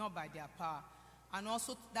is not by their power. And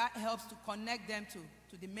also that helps to connect them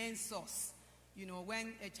to the main source. You know,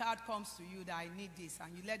 when a child comes to you that I need this,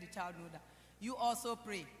 and you let the child know that, you also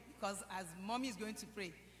pray. Because as mommy is going to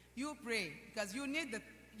pray, you pray because you need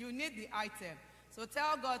the item. So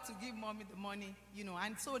tell God to give mommy the money, you know,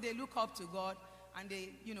 and so they look up to God, and they,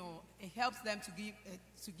 you know, it helps them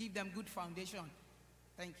to give them good foundation.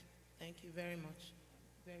 Thank you. Thank you very much.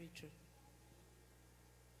 Very true.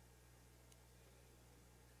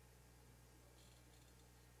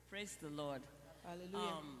 Praise the Lord.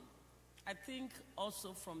 Hallelujah. I think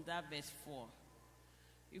also from that verse 4,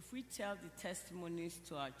 if we tell the testimonies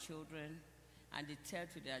to our children, and they tell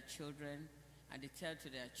to their children, and they tell to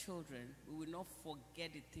their children, we will not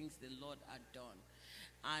forget the things the Lord had done.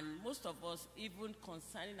 And most of us, even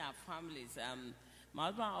concerning our families, my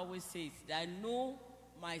husband always says that I know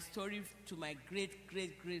my story to my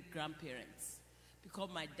great-great-great-grandparents because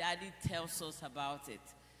my daddy tells us about it.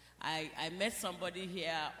 I met somebody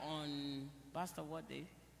here on, Pastor, what day?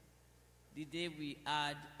 The day we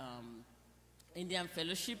had Indian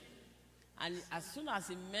Fellowship. And as soon as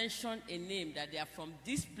he mentioned a name that they are from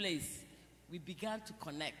this place, we began to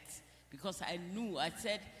connect. Because I knew, I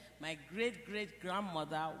said, my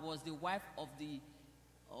great-great-grandmother was the wife of the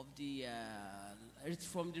it's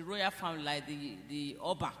from the royal family, like the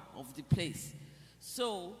Oba of the place.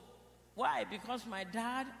 So, why? Because my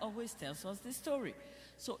dad always tells us the story.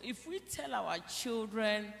 So if we tell our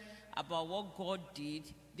children about what God did,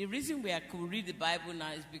 the reason we could read the Bible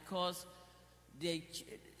now is because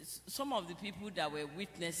some of the people that were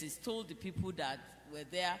witnesses told the people that were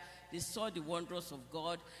there, they saw the wonders of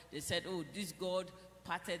God. They said, oh, this God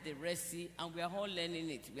parted the Red Sea, and we are all learning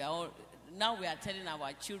it. We are all now we are telling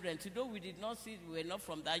our children. Today we did not see it, we were not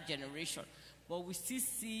from that generation, but we still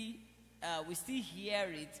hear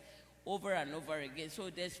it over and over again. So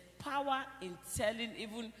there's power in telling,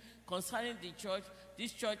 even concerning the church.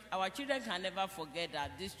 This church, our children can never forget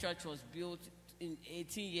that this church was built in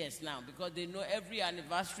 18 years now, because they know every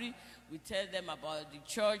anniversary we tell them about the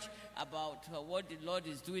church, about what the Lord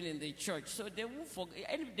is doing in the church. So they won't forget,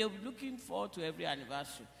 and they'll be looking forward to every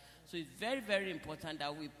anniversary. So it's very, very important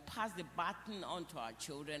that we pass the baton on to our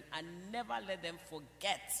children and never let them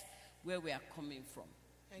forget where we are coming from.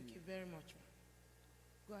 Thank you very much.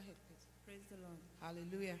 Go ahead, please. Praise the Lord.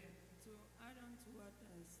 Hallelujah. To add on to what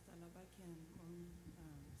Stalabaki and Mom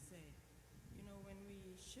said, you know, when we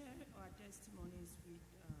share our testimonies with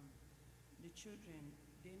the children,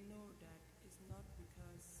 they know that it's not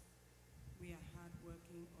because we are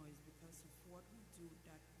hardworking or it's because of what we do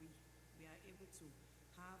that we are able to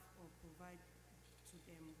have or provide to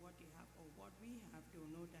them what they have, or what we have, they'll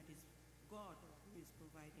know that it's God who is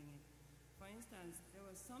providing it. For instance, there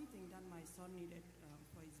was something that my son needed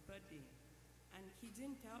for his birthday, and he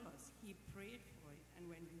didn't tell us. He prayed for it, and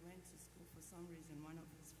when he went to school, for some reason, one of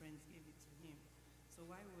his friends gave it to him. So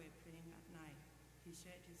while we were praying at night, he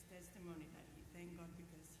shared his testimony that he thanked God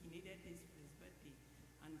because he needed this for his birthday,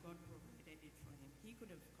 and God provided it for him. He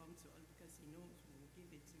could have come to us because he knows we will give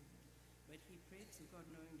it to him, but he prayed to God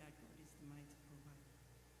knowing that God is the mighty provider.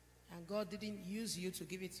 And God didn't use you to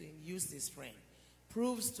give it to him, use this friend.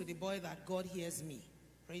 Proves to the boy that God hears me.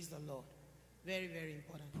 Praise the Lord. Very, very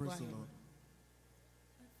important. Praise the Lord.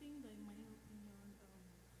 I think that in my opinion,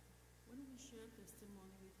 when we share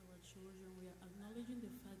testimony with our children, we are acknowledging the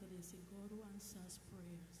fact that there's a God who answers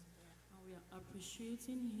prayers. And we are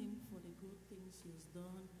appreciating him for the good things he's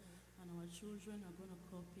done. And our children are going to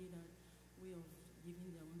copy that way of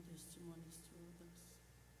giving their own testimonies to others.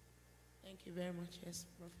 Thank you very much. Yes,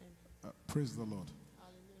 Prophet. Praise the Lord.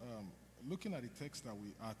 Hallelujah. Looking at the text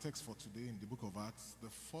our text for today in the book of Acts, the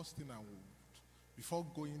first thing I would, before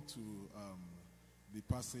going to the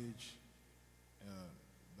passage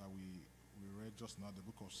that we read just now, the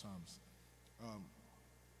book of Psalms,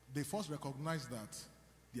 they first recognized that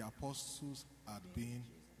the apostles had been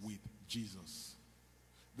with Jesus.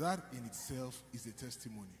 That in itself is a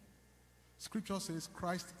testimony. Scripture says,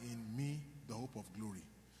 Christ in me, the hope of glory.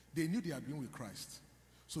 They knew they had been with Christ.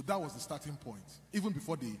 So that was the starting point. Even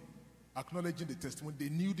before they acknowledging the testimony, they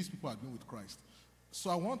knew these people had been with Christ. So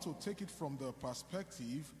I want to take it from the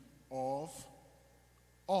perspective of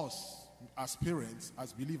us as parents,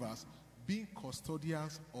 as believers, being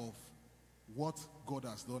custodians of what God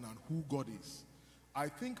has done and who God is. I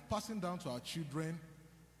think passing down to our children,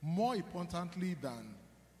 more importantly than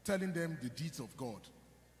telling them the deeds of God,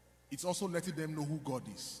 it's also letting them know who God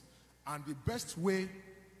is. And the best way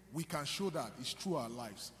we can show that is through our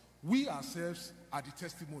lives. We ourselves are the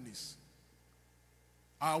testimonies.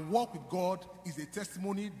 Our walk with God is a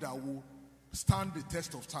testimony that will stand the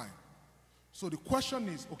test of time. So the question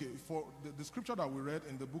is, okay, for the scripture that we read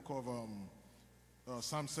in the book of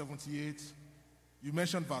Psalm 78, you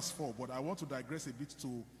mentioned verse 4, but I want to digress a bit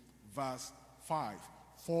to verse 5.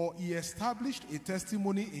 For he established a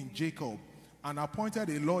testimony in Jacob and appointed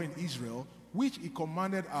a law in Israel, which he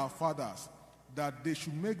commanded our fathers, that they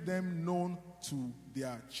should make them known to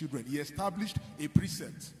their children. He established a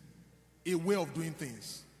precept, a way of doing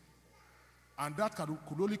things. And that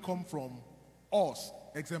could only come from us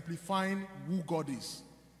exemplifying who God is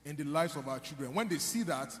in the lives of our children. When they see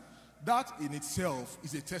that, that in itself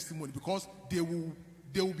is a testimony, because they will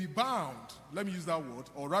be bound, let me use that word,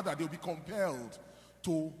 or rather they will be compelled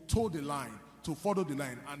to toe the line, to follow the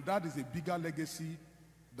line. And that is a bigger legacy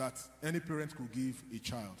that any parent could give a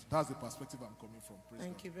child. That's the perspective I'm coming from. Praise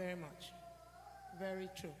Thank God. you very much. Very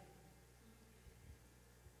true.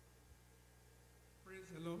 Praise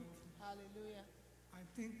the Lord. Hallelujah. I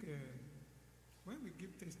think when we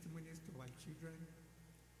give testimonies to our children,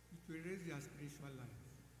 it will raise their spiritual life.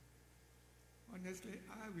 Honestly,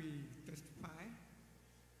 I will testify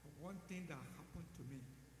of one thing that happened to me.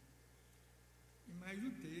 In my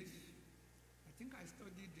youth days, I think I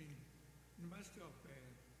studied in University of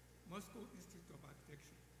Moscow Institute of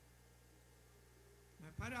Architecture. My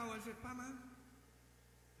father was a farmer.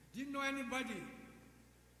 I didn't know anybody.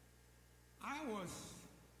 I was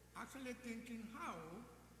actually thinking, how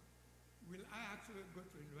will I actually go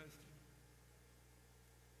to university?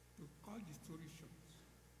 To cut the story short.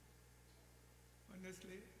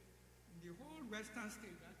 Honestly, in the whole Western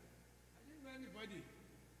state, I didn't know anybody.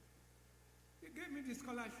 They gave me the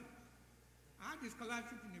scholarship. I had the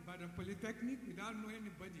scholarship in Ibadan Polytechnic without knowing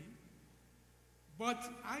anybody. But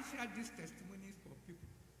I shared these testimonies for people,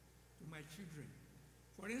 to my children.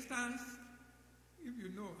 For instance, if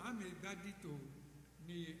you know, I'm a daddy to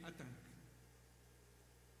Niye Atank.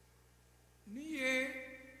 Niye,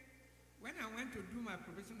 when I went to do my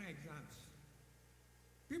professional exams,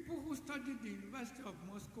 people who studied the University of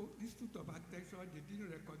Moscow Institute of Architecture, they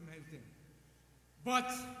didn't recognize them. But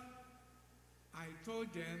I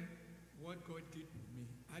told them what God did for me.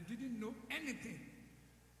 I didn't know anything.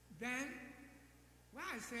 Then, when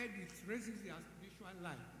I said it raises their spiritual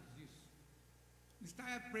life, is this. We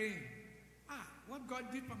started praying. What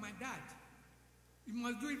God did for my dad, He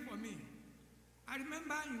must do it for me. I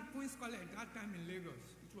remember in Queen's College, that time in Lagos,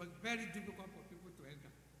 it was very difficult for people to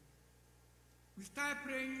enter. We started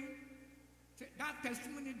praying. That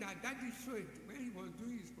testimony that Daddy showed when he was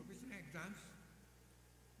doing his professional exams,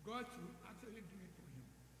 God should actually do it for him.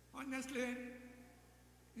 Honestly,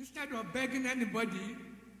 instead of begging anybody,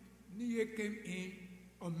 Niye came in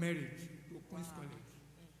on merit to Queen's College.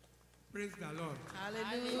 Praise the Lord.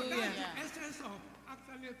 Hallelujah. So that's the essence of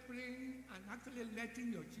actually praying and actually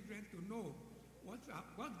letting your children to know what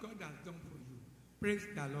God has done for you. Praise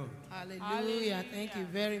the Lord. Hallelujah. Thank you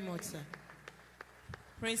very much, sir.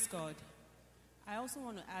 Praise God. I also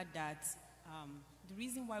want to add that the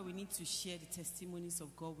reason why we need to share the testimonies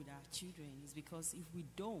of God with our children is because if we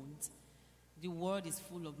don't, the world is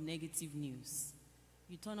full of negative news.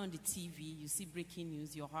 You turn on the TV, you see breaking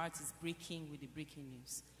news, your heart is breaking with the breaking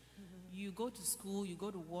news. You go to school, you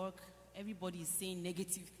go to work, everybody is saying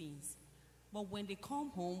negative things. But when they come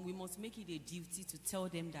home, we must make it a duty to tell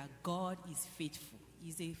them that God is faithful.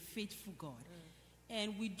 He's a faithful God.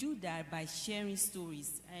 And we do that by sharing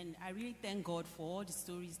stories. And I really thank God for all the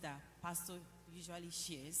stories that Pastor usually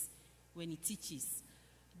shares when he teaches.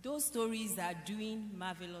 Those stories are doing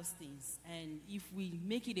marvelous things. And if we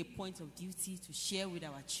make it a point of duty to share with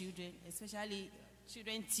our children, especially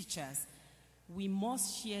children teachers, we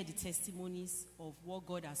must share the testimonies of what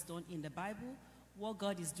God has done in the Bible, what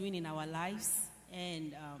God is doing in our lives.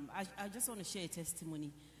 And I just want to share a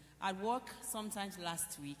testimony. At work, sometimes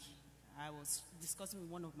last week, I was discussing with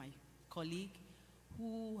one of my colleagues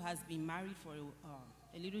who has been married for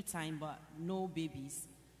a little time but no babies.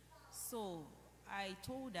 So I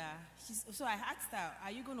told her, so I asked her,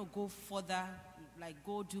 are you going to go further, like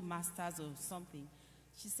go do masters or something?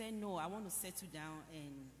 She said, no, I want to settle down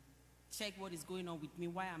and check what is going on with me,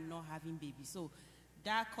 why I'm not having babies. So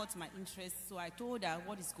that caught my interest. So I told her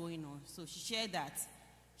what is going on. So she shared that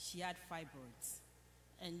she had fibroids.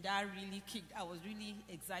 And that really kicked, I was really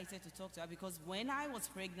excited to talk to her because when I was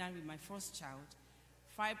pregnant with my first child,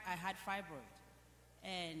 I had fibroid.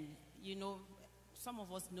 And, you know, some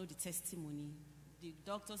of us know the testimony. The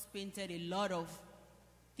doctors painted a lot of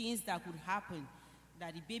things that could happen,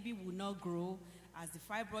 that the baby will not grow. As the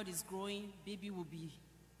fibroid is growing, baby will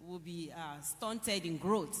be stunted in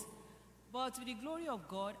growth. But to the glory of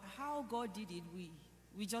God, how God did it,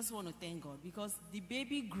 we just want to thank God because the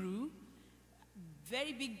baby grew,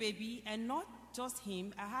 very big baby, and not just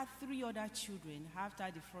him. I had 3 other children after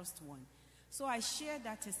the first one. So I shared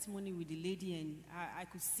that testimony with the lady, and I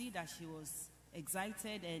could see that she was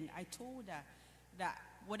excited, and I told her that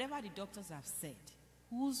whatever the doctors have said,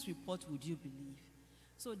 whose report would you believe?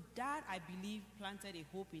 So that, I believe, planted a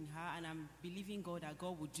hope in her, and I'm believing God that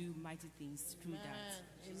God will do mighty things through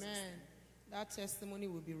that. Amen. That testimony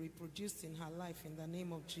will be reproduced in her life in the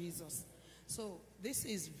name of Jesus. So this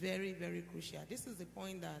is very, very crucial. This is the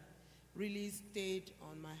point that really stayed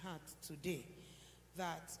on my heart today,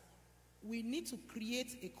 that we need to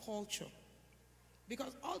create a culture.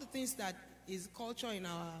 Because all the things that is culture in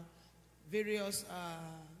our various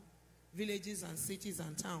villages and cities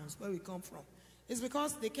and towns where we come from, is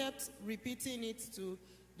because they kept repeating it to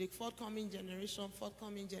the forthcoming generation,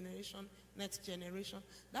 next generation.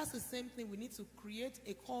 That's the same thing. We need to create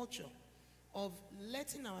a culture of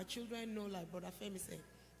letting our children know, like Brother Femi said,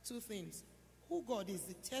 2 things. Who God is,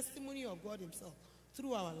 the testimony of God himself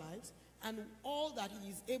through our lives, and all that he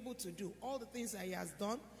is able to do, all the things that he has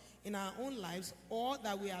done in our own lives or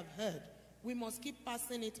that we have heard. We must keep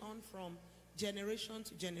passing it on from generation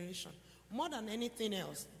to generation. More than anything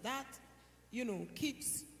else, that, you know,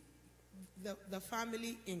 keeps the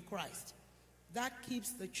family in Christ. That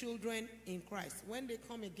keeps the children in Christ. When they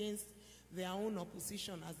come against their own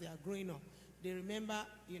opposition as they are growing up, they remember,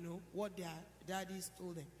 you know, what their daddies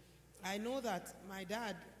told them. I know that my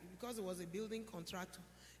dad, because he was a building contractor,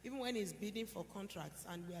 even when he's bidding for contracts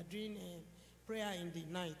and we are doing a prayer in the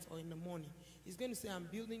night or in the morning, he's going to say, I'm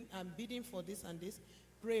bidding for this and this,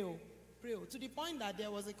 pray, to the point that there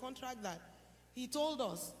was a contract that he told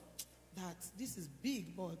us that this is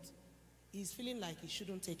big, but he's feeling like he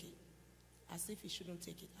shouldn't take it. As if he shouldn't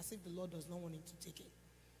take it. As if the Lord does not want him to take it.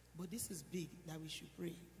 But this is big that we should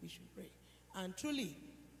pray. We should pray. And truly,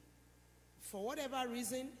 for whatever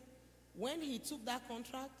reason, when he took that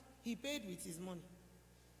contract, he paid with his money.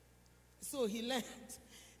 So he learned.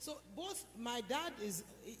 So both my dad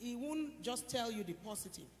he won't just tell you the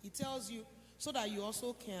positive. He tells you so that you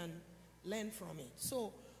also can learn from it.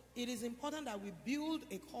 So it is important that we build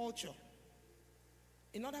a culture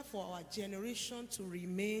in order for our generation to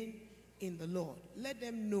remain in the Lord. Let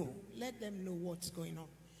them know what's going on.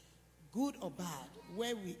 Good or bad,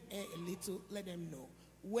 where we err a little, let them know.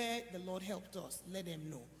 Where the Lord helped us, let them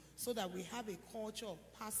know. So that we have a culture of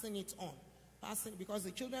passing it on. Because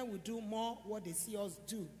the children will do more what they see us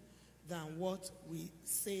do than what we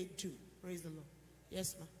say do. Praise the Lord.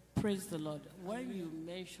 Yes, ma'am. Praise the Lord. When you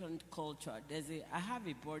mentioned culture, I have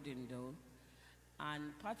a burden though.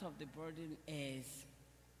 And part of the burden is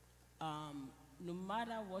no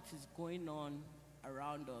matter what is going on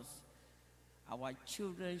around us, our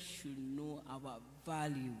children should know our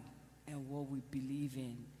value and what we believe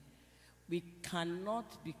in. We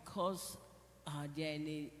cannot, because they're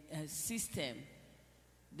in a system,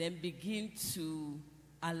 then begin to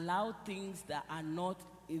allow things that are not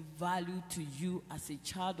a value to you as a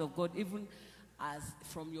child of God, even as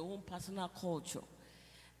from your own personal culture.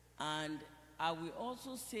 And I will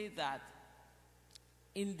also say that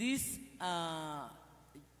in this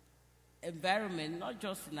environment, not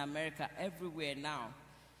just in America, everywhere now,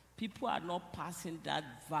 people are not passing that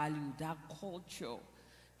value, that culture,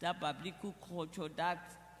 that biblical culture,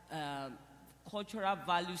 that cultural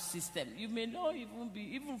value system. You may not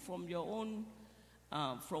even from your own,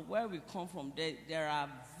 from where we come from, there are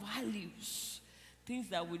values, things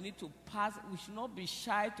that we need to pass. We should not be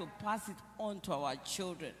shy to pass it on to our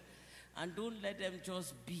children. And don't let them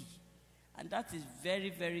just be. And that is very,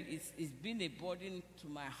 very, it's been a burden to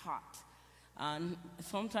my heart. And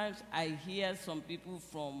sometimes I hear some people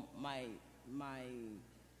from my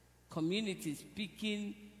community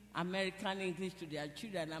speaking American English to their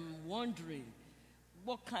children. I'm wondering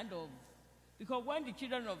what kind of, because when the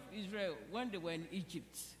children of Israel, when they were in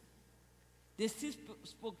Egypt, they still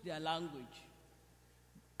spoke their language.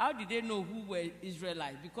 How did they know who were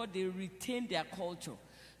Israelites? Because they retained their culture.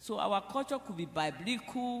 So our culture could be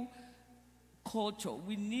biblical culture.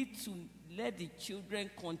 We need to let the children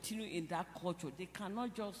continue in that culture. They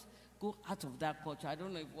cannot just go out of that culture. I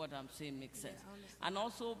don't know if what I'm saying makes sense. And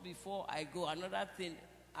also, before I go, another thing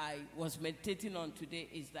I was meditating on today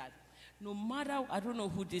is that no matter, I don't know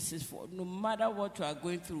who this is for, no matter what you are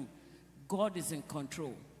going through, God is in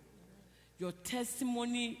control. Your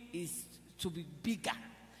testimony is to be bigger.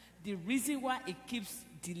 The reason why it keeps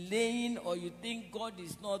delaying or you think God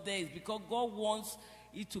is not there is because God wants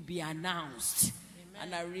it to be announced. Amen.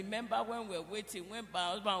 And I remember when we were waiting, when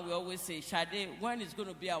my husband will always say, Shade, when it's going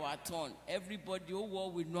to be our turn, everybody, the whole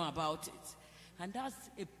world will know about it. And that's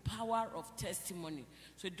a power of testimony.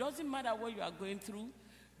 So it doesn't matter what you are going through.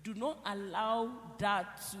 Do not allow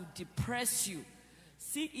that to depress you.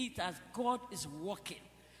 See it as God is working.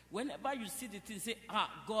 Whenever you see the thing, say,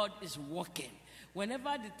 God is working.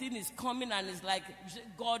 Whenever the thing is coming and it's like, you say,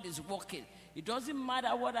 God is working. It doesn't matter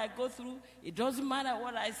what I go through. It doesn't matter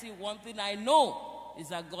what I see. One thing I know is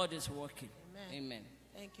that God is working. Amen. Amen.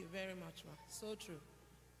 Thank you very much, ma. So true.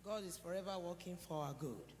 God is forever working for our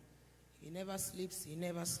good. He never sleeps. He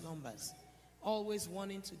never slumbers. Always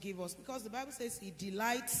wanting to give us, because the Bible says he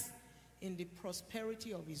delights in the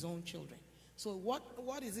prosperity of his own children. So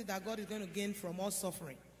what is it that God is going to gain from us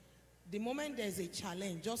suffering? The moment there's a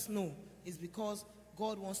challenge, just know it's because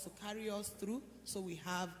God wants to carry us through, so we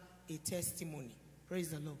have a testimony.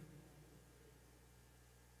 Praise the Lord.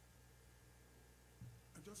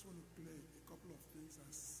 I just want to play a couple of things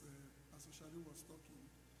as Oshadi was talking.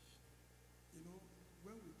 You know,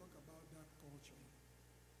 when we talk about that culture,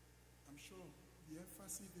 I'm sure the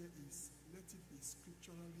emphasis there is let it be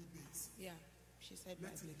scripturally based. Yeah, she said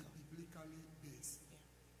let it biblical. be biblically based. Yeah.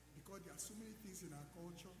 Because there are so many things in our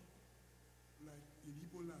culture, like in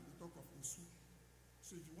Igbo land, they talk of Osu.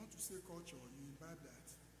 So if you want to say culture, you imbibe that.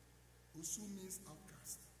 Osu means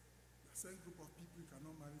outcast. A certain group of people you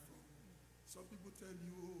cannot marry from. Some people tell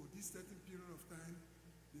you, oh, this certain period of time,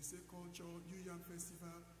 they say culture, New Yam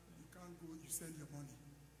Festival, you can't go, you send your money.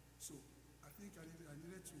 So I think I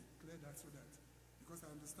needed to clear that so that, because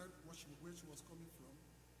I understand where she was coming from,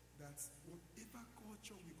 that whatever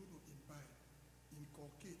culture we're going to imbibe,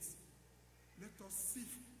 inculcate, let us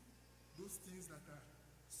sift those things that are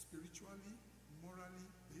spiritually, morally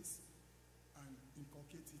based, and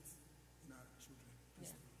inculcate it in our children.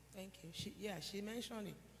 Yeah. Thank you. She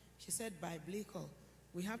mentioned it. She said biblical.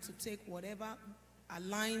 We have to take whatever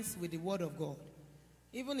aligns with the word of God.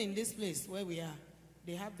 Even in this place where we are,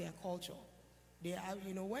 They have their culture. They have,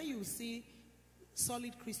 you know, when you see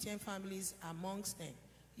solid Christian families amongst them,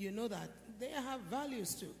 you know that they have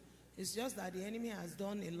values too. It's just that the enemy has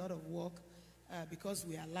done a lot of work because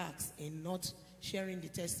we are lax in not sharing the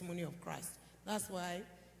testimony of Christ. That's why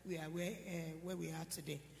we are where we are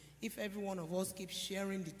today. If every one of us keeps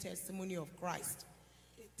sharing the testimony of Christ,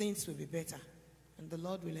 things will be better. And the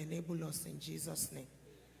Lord will enable us in Jesus' name.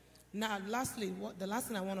 Now, lastly, the last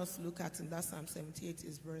thing I want us to look at in that Psalm 78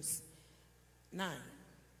 is verse 9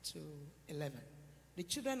 to 11. The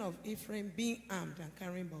children of Ephraim, being armed and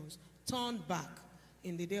carrying bows, turned back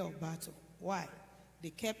in the day of battle. Why?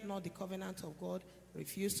 They kept not the covenant of God,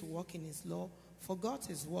 refused to walk in his law, forgot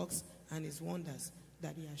his works and his wonders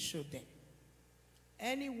that he has showed them.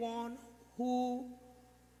 Anyone who,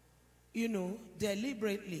 you know,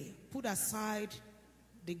 deliberately put aside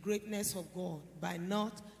the greatness of God by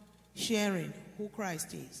not sharing who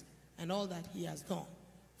Christ is and all that he has done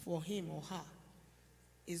for him or her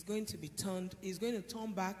is going to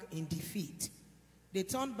turn back in defeat. They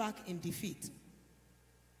turned back in defeat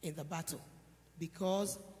in the battle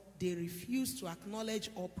because they refused to acknowledge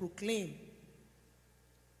or proclaim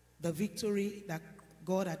the victory that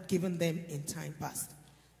God had given them in time past.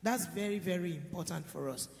 That's very, very important for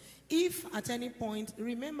us. If at any point,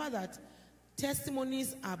 remember that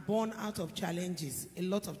testimonies are born out of challenges a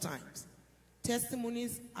lot of times.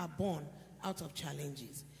 Testimonies are born out of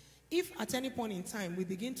challenges. If at any point in time we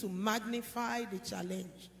begin to magnify the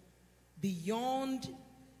challenge beyond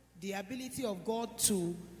the ability of God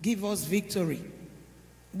to give us victory,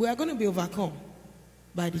 we are going to be overcome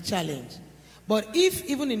by the challenge. But if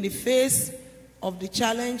even in the face of the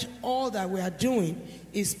challenge, all that we are doing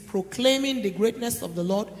is proclaiming the greatness of the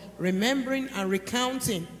Lord, remembering and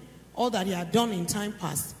recounting all that he had done in time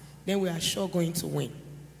past, then we are sure going to win.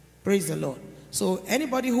 Praise the Lord. So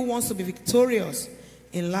anybody who wants to be victorious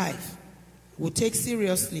in life will take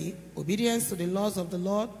seriously obedience to the laws of the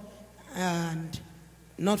Lord and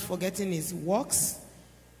not forgetting his works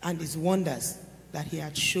and his wonders that he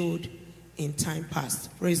had showed in time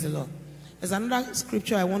past. Praise the Lord. There's another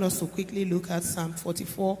scripture I want us to quickly look at, Psalm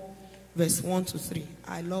 44, verse 1 to 3.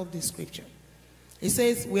 I love this scripture. It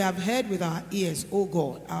says, we have heard with our ears, O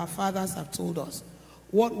God, our fathers have told us,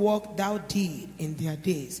 what work thou did in their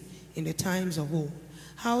days, in the times of old.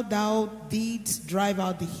 How thou didst drive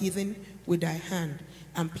out the heathen with thy hand,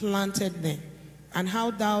 and planted them. And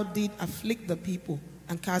how thou did afflict the people,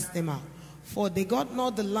 and cast them out. For they got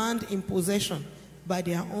not the land in possession by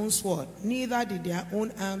their own sword, neither did their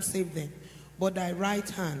own arm save them, but thy right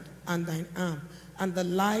hand and thine arm, and the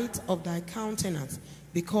light of thy countenance,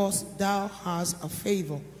 because thou hast a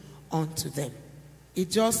favor unto them.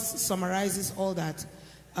 It just summarizes all that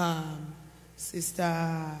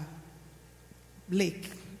Sister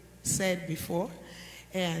Blake said before,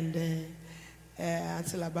 and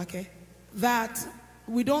Auntie Labake, that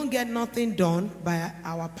we don't get nothing done by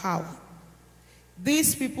our power.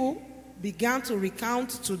 These people began to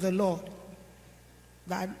recount to the Lord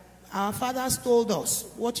that our fathers told us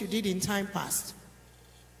what you did in time past.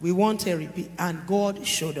 We want a repeat. And God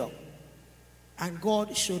showed up. And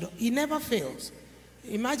God showed up. He never fails.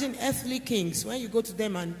 Imagine earthly kings. When you go to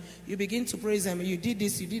them and you begin to praise them, you did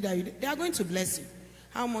this, you did that, they are going to bless you.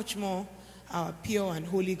 How much more our pure and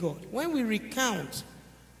holy God? When we recount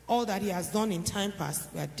all that he has done in time past,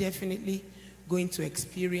 we are definitely going to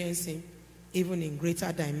experience him even in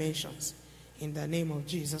greater dimensions in the name of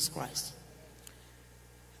Jesus Christ.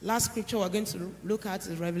 Last scripture we're going to look at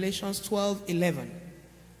is Revelations 12:11.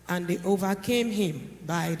 And they overcame him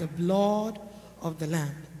by the blood of the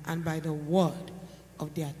Lamb and by the word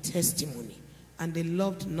of their testimony. And they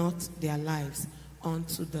loved not their lives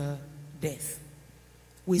unto the death.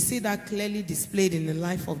 We see that clearly displayed in the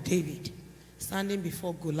life of David, standing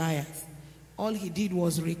before Goliath. All he did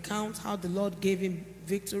was recount how the Lord gave him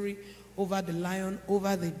victory over the lion,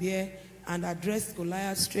 over the bear, and addressed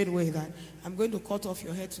Goliath straight away that I'm going to cut off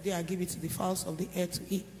your head today and give it to the fowls of the air to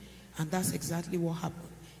eat. And that's exactly what happened.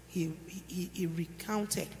 He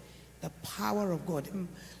recounted the power of God,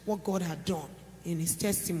 what God had done in his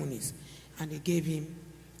testimonies, and he gave him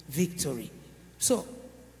victory. So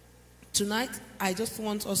tonight, I just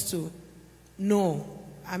want us to know,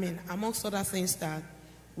 amongst other things that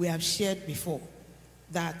we have shared before,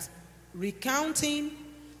 that recounting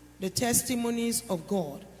the testimonies of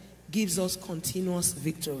God gives us continuous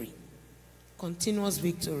victory. Continuous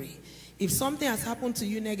victory. If something has happened to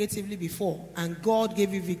you negatively before and God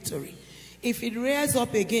gave you victory, if it rears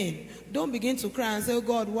up again, don't begin to cry and say, oh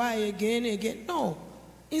God, why again? No.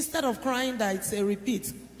 Instead of crying that it's a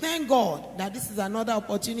repeat, thank God that this is another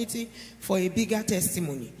opportunity for a bigger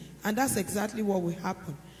testimony. And that's exactly what will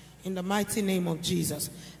happen in the mighty name of Jesus.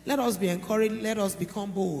 Let us be encouraged. Let us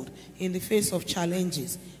become bold in the face of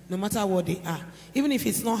challenges, no matter what they are. Even if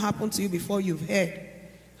it's not happened to you before, you've heard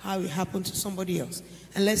how it happened to somebody else.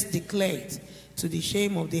 And let's declare it to the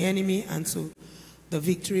shame of the enemy and to the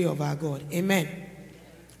victory of our God. Amen.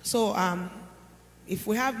 So, if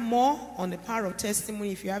we have more on the power of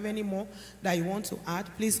testimony, if you have any more that you want to add,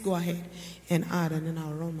 please go ahead and add, and then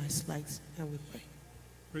I'll run my slides and we pray.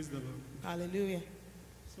 Praise the Lord. Hallelujah.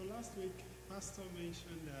 So last week, Pastor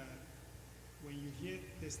mentioned that when you hear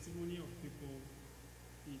testimony of people,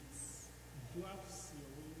 it dwarfs your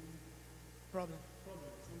own problem,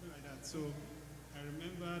 something like that. So I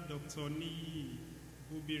remember Dr. Nee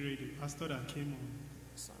Bubire, the pastor that came on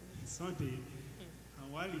Sunday,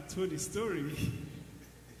 and while he told his story,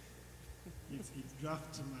 it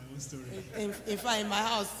drafted my own story. In fact, in my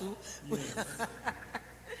house too. Yes.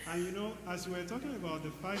 And you know, as we were talking about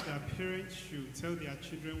the fact that parents should tell their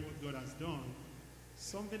children what God has done,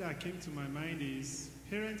 something that came to my mind is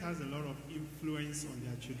parent has a lot of influence on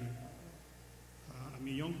their children. I'm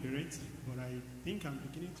a young parent, but I think I'm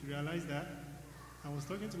beginning to realize that. I was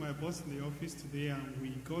talking to my boss in the office today, and we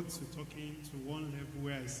got to talking to one level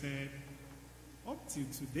where I said, up till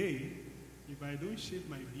today, if I don't shave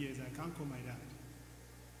my beard, I can't call my dad.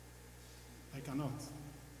 I cannot.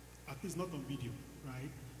 At least not on video,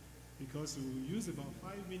 right? Because he will use about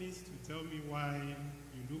 5 minutes to tell me why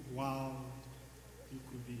you look wild, you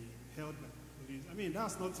could be held by police. I mean,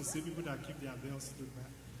 that's not to say people that keep their belts look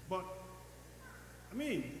bad. But, I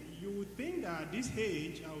mean, you would think that at this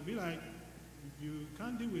age, I would be like, you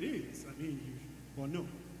can't deal with it. I mean, but no.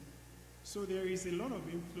 So there is a lot of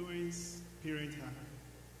influence parents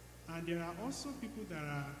have. And there are also people that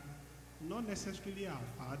are not necessarily our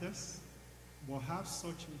fathers, but have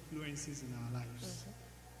such influences in our lives.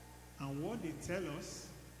 And what they tell us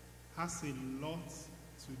has a lot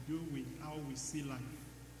to do with how we see life.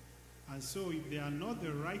 And so if they are not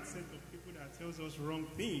the right set of people that tells us wrong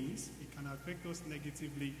things, it can affect us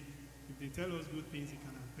negatively. If they tell us good things, it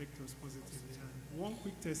can affect us positively. And one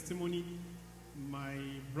quick testimony, my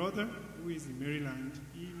brother, who is in Maryland,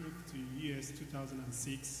 he moved to US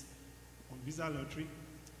 2006 on visa lottery.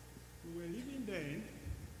 We were living then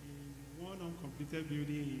in one uncompleted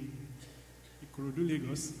building in Ikorodu,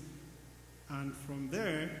 Lagos. And from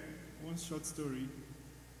there, one short story,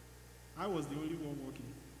 I was the only one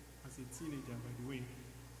working as a teenager, by the way.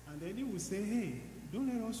 And then he would say, hey, don't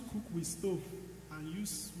let us cook with stove and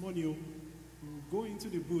use money. We'll go into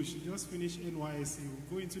the bush. You just finished NYSC. We'll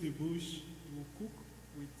go into the bush. We'll cook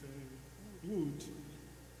with wood.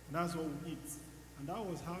 And that's what we eat. And that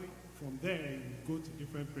was how, from there, he would go to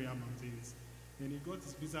different prayer mountains. Then he got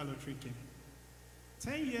his visa lottery came.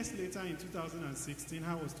 10 years later, in 2016,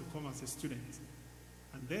 I was to come as a student.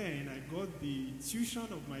 And then I got the tuition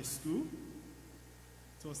of my school.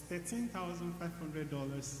 It was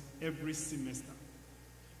 $13,500 every semester.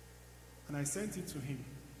 And I sent it to him.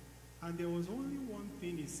 And there was only one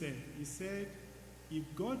thing he said. He said, if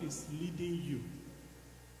God is leading you,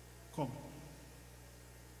 come.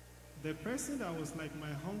 The person that was like my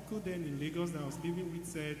uncle then in Lagos that I was living with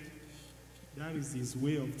said, that is his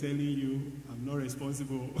way of telling you I'm not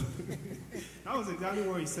responsible. That was exactly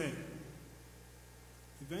what he said.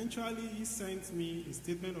 Eventually, he sent me a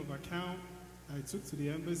statement of account I took to the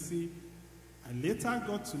embassy. I later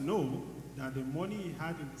got to know that the money he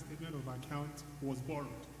had in the statement of account was borrowed.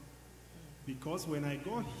 Because when I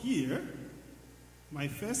got here, my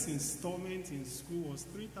first installment in school was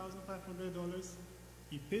 $3,500.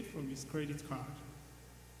 He paid from his credit card.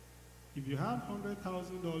 If you have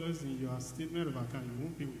 $100,000 in your statement of account, you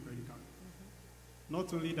won't pay with credit card.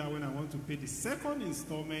 Not only that, when I want to pay the second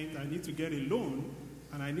installment, I need to get a loan,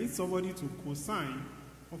 and I need somebody to co-sign.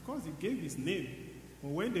 Of course, he gave his name, but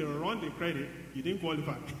when they run the credit, he didn't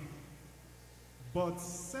qualify. But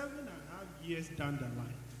 7.5 years down the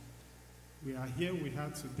line, we are here we are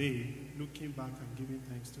today, looking back and giving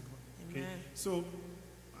thanks to God. Okay? So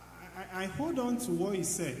I hold on to what he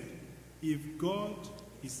said. If God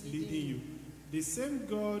is leading you, the same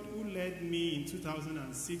God who led me in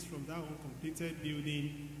 2006 from that uncompleted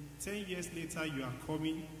building, 10 years later you are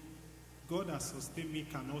coming, God has sustained me,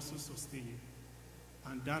 can also sustain you.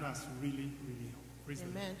 And that has really, really helped. Praise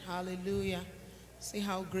Amen. Hallelujah. See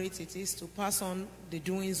how great it is to pass on the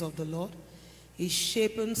doings of the Lord. He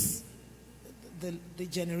shapes the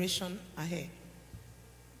generation ahead.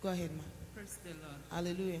 Go ahead, ma. Praise the Lord.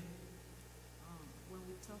 Hallelujah. When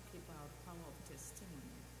we talk about power of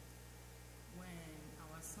testimony, when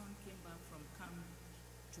our son came back from Camp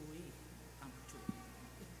Joy,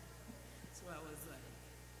 so I was like,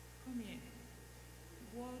 come here.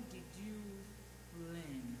 what did you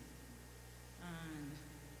learn? And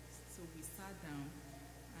so we sat down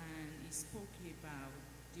and he spoke about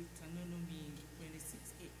Deuteronomy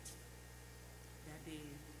 26:8, that they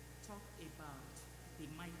talk about the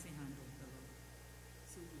mighty hand of the Lord.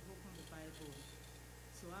 So we opened the Bible.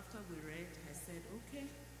 So after we read, I said, okay,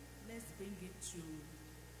 let's bring it to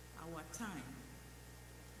our time.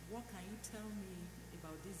 What can you tell me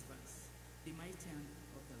about this verse, the mighty hand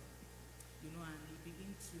of the Lord? You know, and he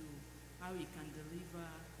began to, how he can deliver,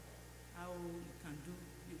 how he can do.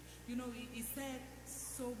 You know, he said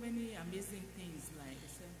so many amazing things. Like, he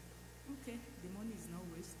said, okay, the money is not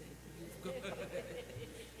wasted.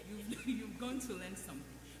 You've gone to learn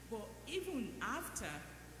something. But even after,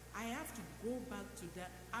 I have to go back to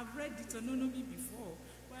that. I've read Deuteronomy before,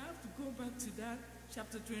 but I have to go back to that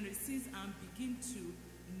chapter 26 and begin to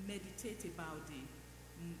meditate about the,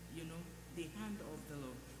 you know, the hand of the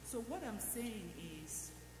Lord. So what I'm saying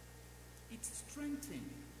is, it's strengthening.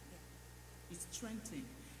 It's strengthening.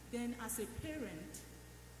 Then as a parent,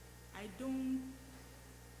 I don't,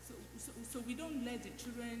 so we don't let the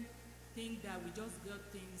children think that we just got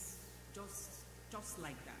things just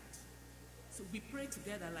like that. So we pray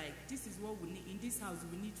together like, this is what we need. In this house,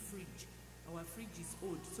 we need fridge. Our fridge is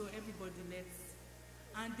old. So everybody let's,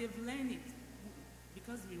 and they've learned it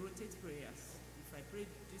because we rotate prayers. If I pray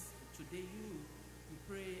this today, you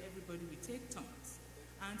pray, everybody will take turns.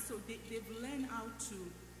 And so they've learned how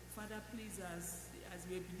to, Father, please, as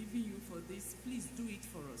we're believing you for this, please do it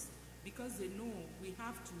for us. Because they know we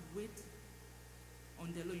have to wait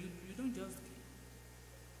on the Lord. You don't just,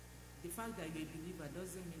 the fact that you're a believer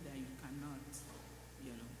doesn't mean that you cannot, you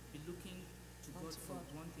know, be looking to God for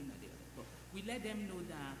one thing or the other. But we let them know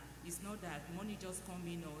that it's not that money just come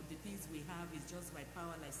in or the things we have is just by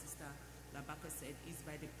power, like Sister Labaka said, it's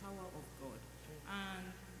by the power of God. And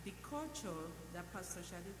the culture that Pastor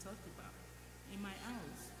Shade talked about, in my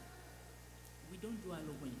house, we don't do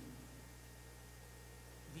Halloween.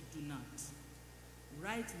 We do not.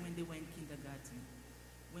 Right when they were in kindergarten.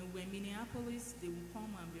 When we're in Minneapolis, they will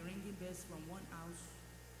come and be ringing bells from one house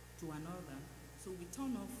to another. So we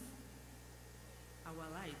turn off our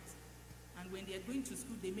lights. And when they're going to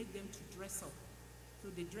school, they make them to dress up. So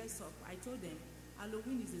they dress up. I told them,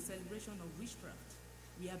 Halloween is a celebration of witchcraft.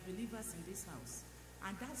 We are believers in this house.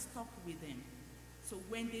 And that stuck with them. So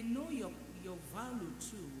when they know your value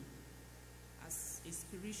too, as a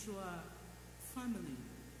spiritual family,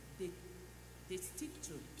 they stick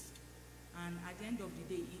to it. And at the end of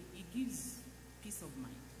the day, it gives peace of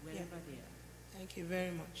mind wherever they are. Thank you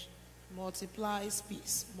very much. Multiplies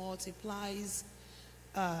peace, multiplies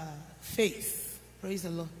faith. Praise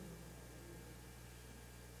the Lord.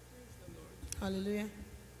 Praise the Lord. Hallelujah.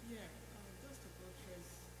 Yeah, just to buttress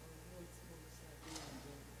on what Sabi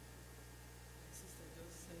and Sister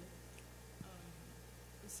just said.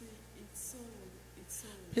 You see, it's so.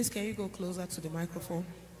 Please, can you go closer to the microphone?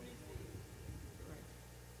 Right.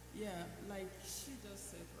 Yeah, like she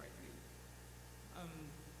just said rightly.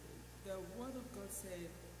 The Word of God said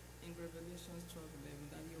in Revelation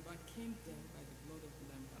 12:11 that He overcame them by the blood of the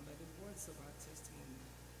Lamb and by the words of our testimony,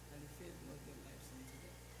 and He failed not their lives unto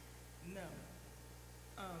death. Now,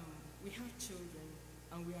 we have children,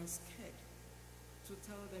 and we are scared to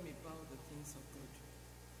tell them about the things of God.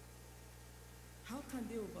 How can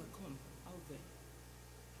they overcome out there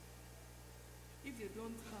if they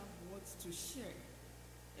don't have words to share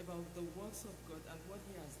about the words of God and what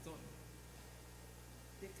He has done?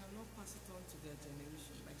 They cannot pass it on to their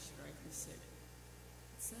generation, like she rightly said.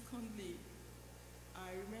 Secondly,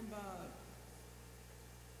 I remember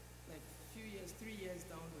like 3 years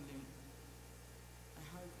down the lane, I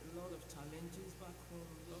had a lot of challenges back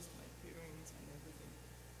home, lost my parents and everything.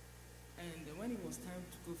 And when it was time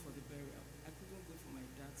to go for the burial, I couldn't go for my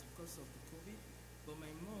dad's because of the COVID, but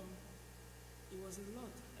my mom, it was a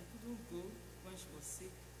lot. I couldn't go when she was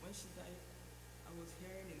sick. When she died, I was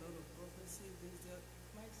hearing a lot of prophecy.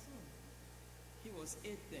 My son, he was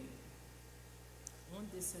 8 then.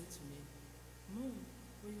 One day said to me, Mom,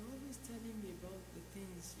 were you always telling me about the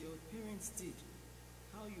things your parents did?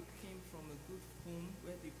 How you came from a good home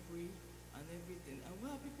where they pray and everything. And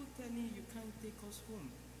why are people telling you can't take us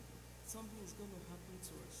home? Something is going to happen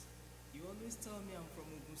to us. You always tell me I'm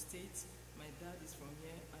from Ogun State, my dad is from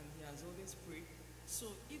here, and he has always prayed.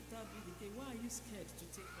 So if that be the case, why are you scared to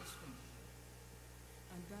take us home?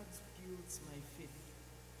 And that builds my faith.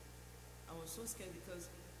 I was so scared because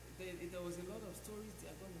there was a lot of stories. They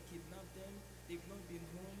are going to kidnap them. They've not been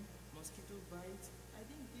home. Mosquito bite. I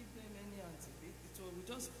didn't give them any antibiotics. So we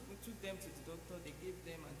took them to the doctor. They gave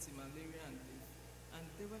them anti-malaria and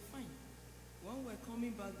they were fine. when we're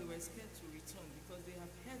coming back, they were scared to return because they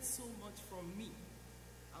have heard so much from me.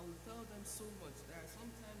 I will tell them so much. There are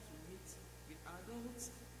sometimes we meet with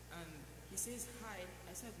adults and he says hi.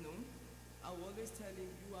 I said no. I will always tell him,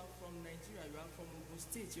 you are from Nigeria, you are from Ogun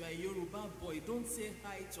State, you are a Yoruba boy. Don't say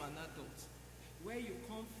hi to an adult. Where you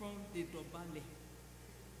come from, they dobale.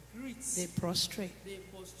 Greet. They prostrate. They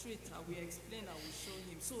prostrate. I will explain, I will show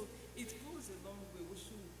him. So it goes a long way.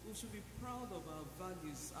 We should be proud of our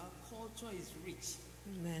values. Our culture is rich.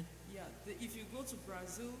 Amen. Yeah. If you go to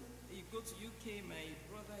Brazil, you go to UK, my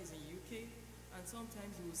brother is in UK, and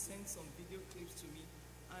sometimes he will send some video clips to me,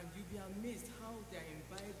 and you'll be amazed how they're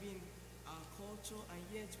imbibing our culture, and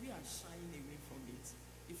yet we are shying away from it.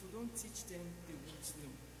 If we don't teach them, they won't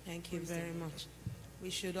know. Thank you very much. We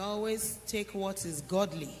should always take what is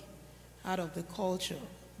godly out of the culture.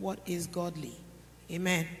 What is godly?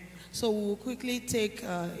 Amen. So we'll quickly take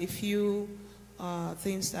a few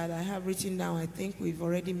things that I have written down. I think we've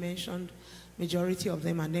already mentioned majority of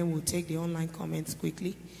them, and then we'll take the online comments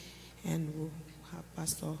quickly, and we'll have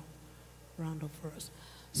Pastor round up for us.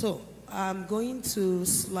 So I'm going to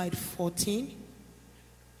slide 14.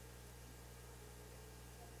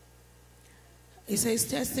 It says,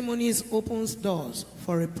 testimonies opens doors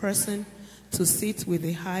for a person to sit with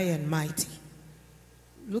the high and mighty.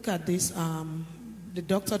 Look at this. The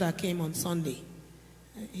doctor that came on Sunday,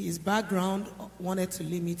 his background wanted to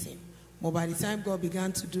limit him. But by the time God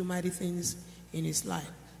began to do mighty things in his life,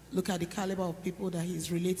 look at the caliber of people that he's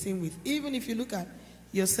relating with. Even if you look at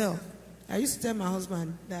yourself, I used to tell my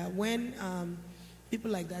husband that when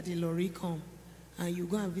people like Daddy Lori come and you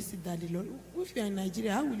go and visit Daddy Lori, if you're in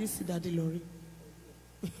Nigeria, how will you see Daddy Lori?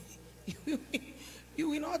 You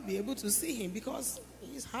will not be able to see him because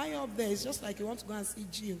he's high up there. It's just like you want to go and see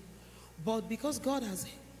Jill. But because God has,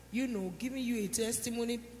 given you a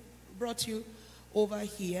testimony, brought you over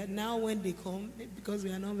here, now when they come, because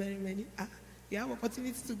we are not very many, you have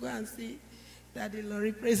opportunity to go and see Daddy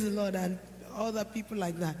Lori, praise the Lord, and other people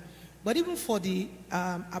like that. But even for the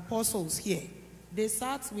apostles here, they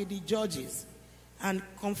sat with the judges and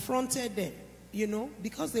confronted them,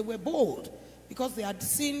 because they were bold, because they had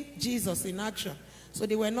seen Jesus in action. So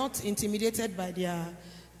they were not intimidated by their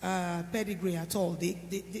pedigree at all.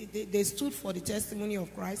 They stood for the testimony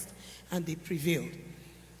of Christ and they prevailed.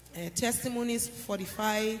 Testimonies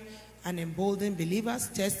fortify and embolden believers.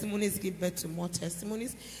 Testimonies give birth to more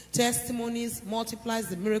testimonies. Testimonies multiplies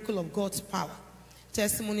the miracle of God's power.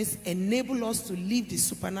 Testimonies enable us to live the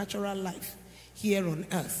supernatural life here on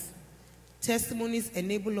earth. Testimonies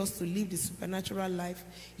enable us to live the supernatural life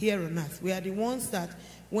here on earth. We are the ones that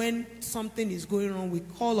when something is going wrong, we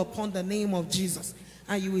call upon the name of Jesus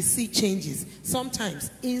and you will see changes. Sometimes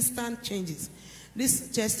instant changes. This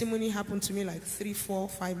testimony happened to me like 3, 4,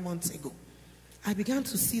 5 months ago. I began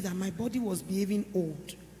to see that my body was behaving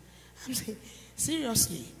old. I'm saying,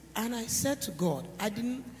 seriously. And I said to God, I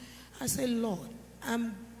said, Lord,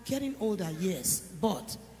 I'm getting older, yes,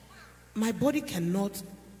 but my body cannot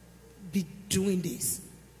be doing this.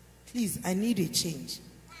 Please, I need a change.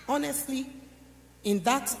 Honestly, in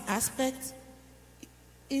that aspect,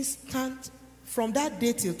 instant, from that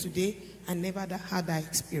day till today, I never had that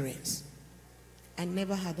experience. I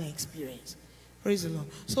never had that experience. Praise the Lord.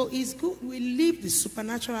 So it's good we live the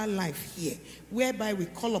supernatural life here, whereby we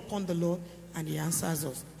call upon the Lord and He answers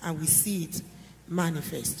us, and we see it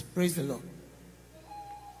manifest. Praise the Lord.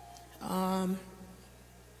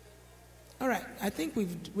 All right, I think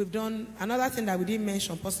we've done, another thing that we didn't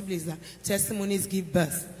mention possibly is that testimonies give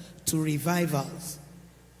birth to revivals.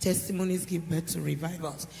 Testimonies give birth to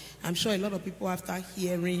revivals. I'm sure a lot of people after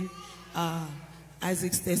hearing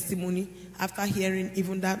Isaac's testimony, after hearing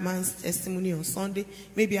even that man's testimony on Sunday,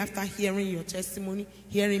 maybe after hearing your testimony,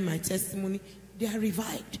 hearing my testimony, they are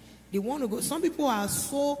revived. They want to go. Some people are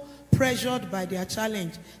so pressured by their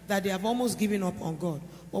challenge that they have almost given up on God.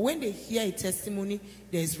 But when they hear a testimony,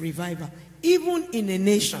 there is revival. Even in a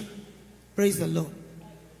nation. Praise the Lord.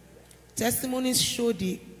 Testimonies show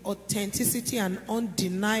the authenticity and the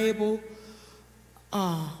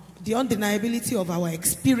undeniability of our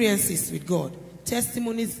experiences with God.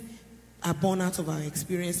 Testimonies are born out of our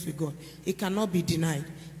experience with God. It cannot be denied.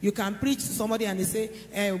 You can preach to somebody and they say,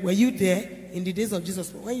 were you there in the days of Jesus?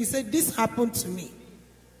 But when you say, this happened to me.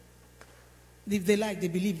 If they like, they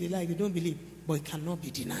believe. They like, they don't believe. But it cannot be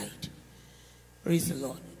denied. Praise the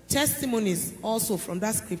Lord. Testimonies also from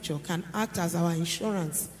that scripture can act as our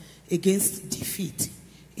insurance against defeat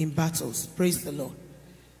in battles. Praise the Lord.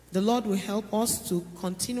 The Lord will help us to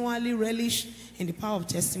continually relish in the power of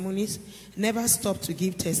testimonies, never stop to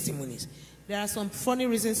give testimonies. There are some funny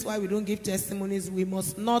reasons why we don't give testimonies. We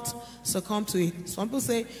must not succumb to it. Some people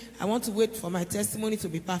say, I want to wait for my testimony to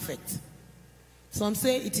be perfect. Some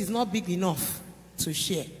say it is not big enough to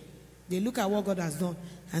share. They look at what God has done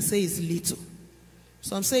and say it's little.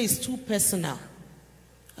 Some say it's too personal.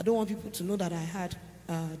 I don't want people to know that I had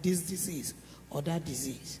this disease or that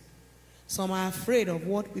disease. Some are afraid of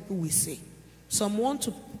what people will say. Some want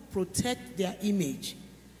to protect their image.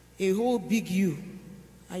 A whole big you.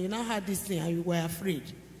 And you now had this thing and you were afraid.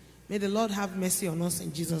 May the Lord have mercy on us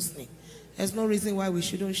in Jesus' name. There's no reason why we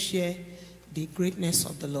shouldn't share the greatness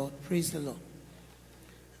of the Lord. Praise the Lord.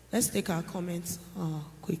 Let's take our comments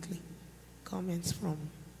quickly. Comments from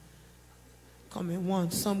comment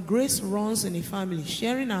 1. Some grace runs in a family.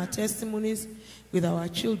 Sharing our testimonies with our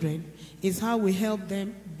children is how we help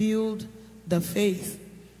them build the faith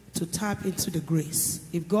to tap into the grace.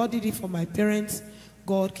 If God did it for my parents,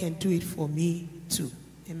 God can do it for me too.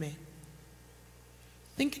 Amen.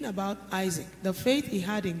 Thinking about Isaac, the faith he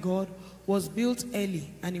had in God was built early,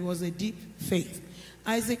 and it was a deep faith.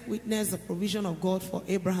 Isaac witnessed the provision of God for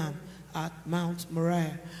Abraham at Mount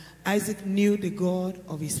Moriah. Isaac knew the God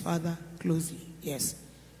of his father closely. Yes.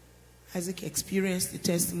 Isaac experienced the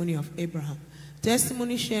testimony of Abraham.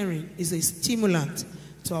 Testimony sharing is a stimulant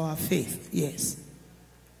to our faith. Yes.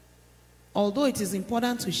 Although it is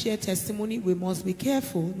important to share testimony, we must be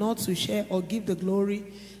careful not to share or give the glory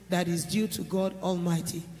that is due to God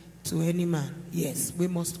Almighty to any man. Yes, we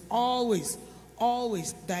must always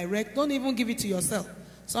direct. Don't even give it to yourself.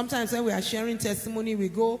 Sometimes when we are sharing testimony, we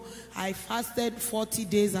go, I fasted 40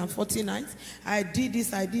 days and 40 nights. I did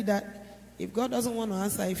this, I did that. If God doesn't want to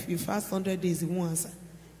answer, if you fast 100 days, he won't answer.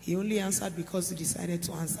 He only answered because he decided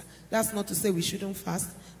to answer. That's not to say we shouldn't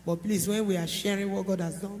fast, but please, when we are sharing what God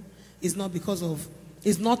has done, it's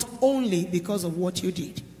not only because of what you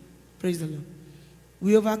did. Praise the Lord.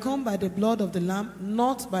 We overcome by the blood of the Lamb,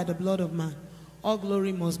 not by the blood of man. All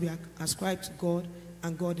glory must be ascribed to God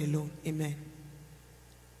and God alone. Amen.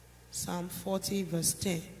 Psalm 40 verse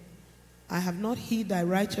 10. I have not hid thy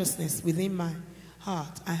righteousness within my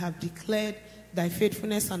heart. I have declared thy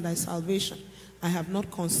faithfulness and thy salvation. I have not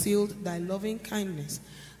concealed thy loving kindness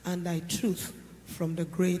and thy truth from the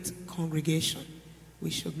great congregation. We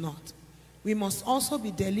should not. We must also be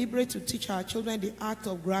deliberate to teach our children the act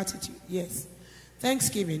of gratitude. Yes.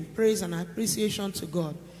 Thanksgiving, praise, and appreciation to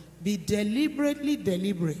God. Be deliberately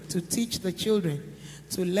deliberate to teach the children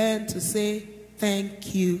to learn to say,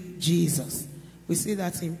 thank you, Jesus. We see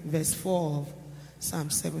that in verse 4 of Psalm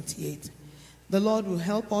 78. The Lord will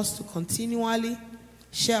help us to continually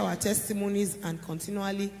share our testimonies and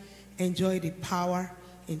continually enjoy the power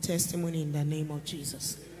in testimony in the name of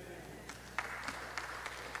Jesus.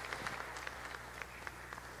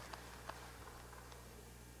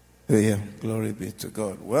 Yeah, glory be to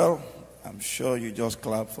God. Well, I'm sure you just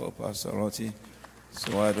clap for Pastor Ranti,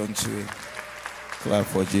 so why don't you clap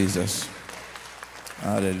for Jesus?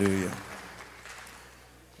 Hallelujah.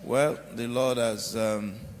 Well, the Lord has,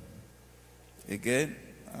 again,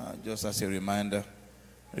 just as a reminder,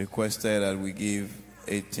 requested that we give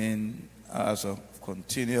 18 hours of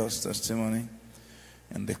continuous testimony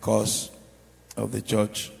in the course of the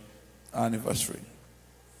church anniversary.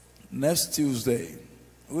 Next Tuesday,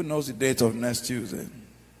 who knows the date of next Tuesday?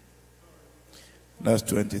 That's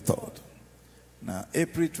 23rd. Now,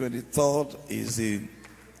 April 23rd is the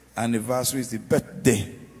anniversary, is the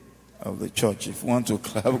birthday of the church. If you want to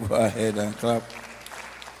clap, go ahead and clap.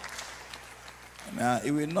 Now,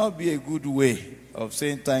 it will not be a good way of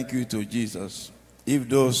saying thank you to Jesus if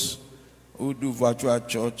those who do virtual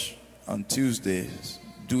church on Tuesdays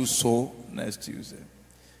do so next Tuesday.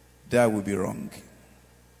 That will be wrong.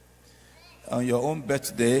 On your own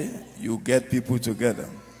birthday, you get people together.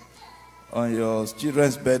 On your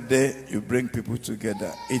children's birthday, you bring people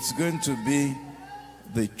together. It's going to be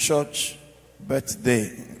the church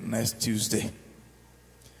birthday next Tuesday.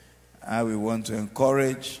 And we want to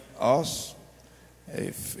encourage us,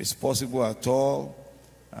 if it's possible at all,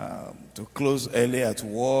 to close early at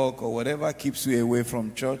work or whatever keeps you away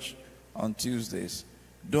from church on Tuesdays.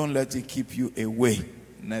 Don't let it keep you away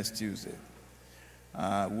next Tuesday.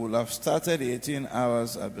 We'll have started 18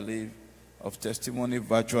 hours, I believe, of testimony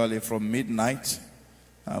virtually from midnight,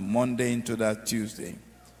 Monday into that Tuesday.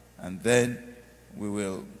 And then we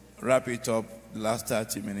will wrap it up the last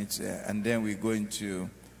 30 minutes there. And then we go into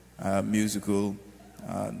musical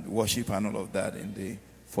worship and all of that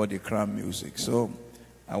for the crown music. So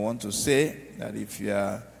I want to say that if you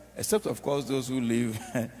are, except of course those who live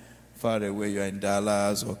far away, you are in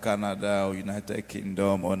Dallas or Canada or United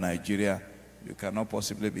Kingdom or Nigeria, you cannot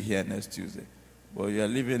possibly be here next Tuesday. But you are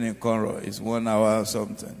living in Conroe, it's 1 hour or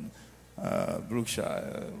something.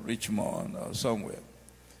 Brookshire, Richmond, or somewhere.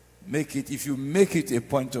 If you make it a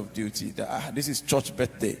point of duty that this is church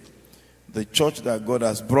birthday, the church that God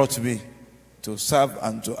has brought me to serve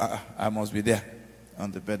and to, I must be there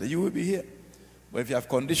on the birthday, you will be here. But if you have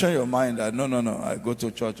conditioned your mind that no, I go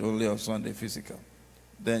to church only on Sunday physical,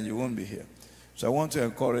 then you won't be here. So I want to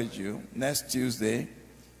encourage you, next Tuesday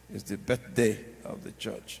is the birthday of the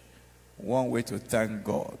church. One way to thank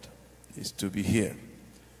God is to be here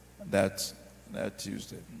that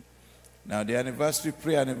Tuesday. Now the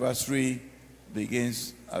pre-anniversary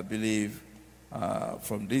begins, I believe,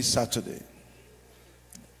 from this Saturday.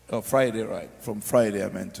 Or Friday, right? From Friday, I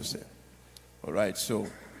meant to say. All right, so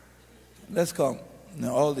let's come.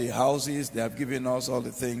 Now all the houses, they have given us all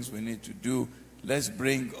the things we need to do. Let's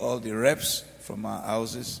bring all the reps from our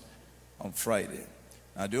houses on Friday.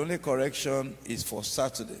 Now the only correction is for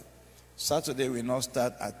Saturday. Saturday will not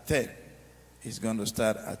start at 10. It's going to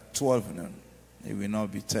start at 12 noon. It will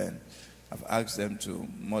not be 10. I've asked them to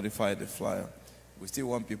modify the flyer. We still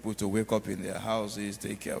want people to wake up in their houses,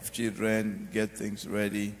 take care of children, get things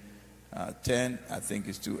ready. 10, I think,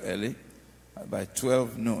 is too early. By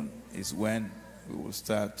 12 noon is when we will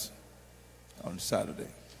start on Saturday.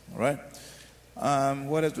 All right?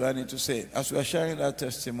 What else do I need to say? As we are sharing that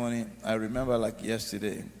testimony, I remember like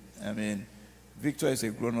yesterday, Victor is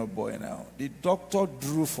a grown-up boy now. The doctor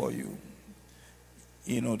drew for you,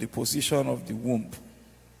 the position of the womb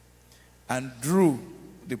and drew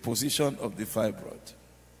the position of the fibroid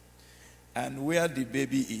and where the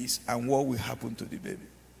baby is and what will happen to the baby.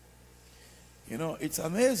 It's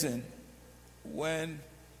amazing when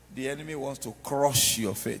the enemy wants to crush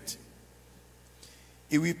your faith.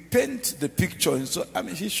 He will paint the picture. And so,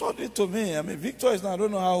 he showed it to me. Victor is now, I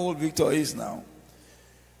don't know how old Victor is now.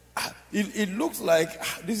 It looks like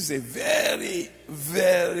this is a very,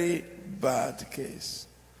 very bad case.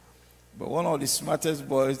 But one of the smartest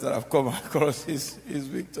boys that I've come across is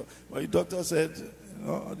Victor. But the doctor said,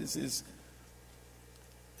 this is...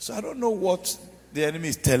 So I don't know what the enemy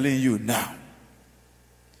is telling you now.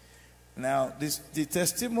 Now, the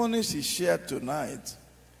testimonies he shared tonight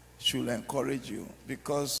should encourage you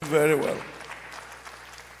because very well.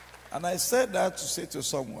 And I said that to say to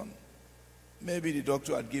someone, maybe the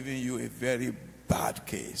doctor had given you a very bad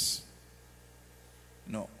case.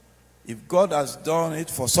 No. If God has done it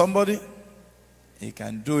for somebody, he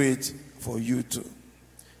can do it for you too.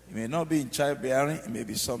 It may not be in childbearing, it may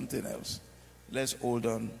be something else. Let's hold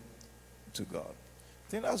on to God. I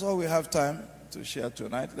think that's all we have time to share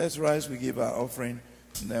tonight. Let's rise, we give our offering,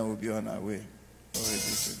 and then we'll be on our way. Glory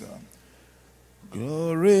be to God.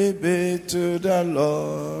 Glory be to the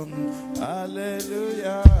Lord.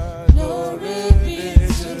 Hallelujah. Glory be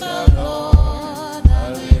to the Lord.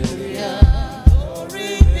 Hallelujah.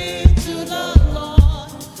 Glory be to the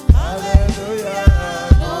Lord. Hallelujah.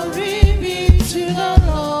 Glory be to the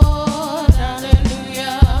Lord.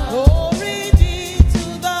 Hallelujah. Glory be to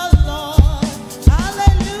the Lord.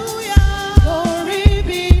 Hallelujah. Glory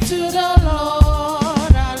be to the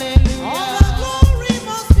Lord. Hallelujah. All the glory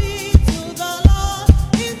must be to the Lord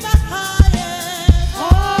in the highest.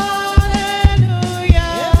 Hallelujah.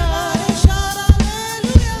 Everybody shout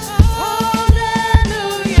hallelujah.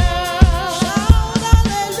 Hallelujah. Shout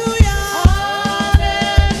hallelujah.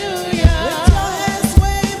 Hallelujah. Lift your hands,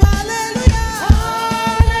 wave hallelujah.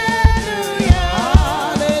 Hallelujah.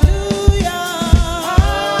 Hallelujah.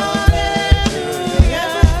 Hallelujah.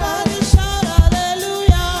 Everybody shout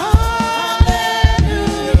hallelujah.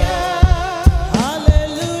 Hallelujah.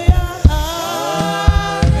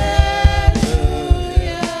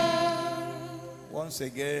 Hallelujah. Once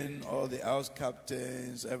again, all the house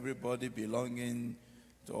captains, everybody belonging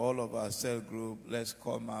to all of our cell group, let's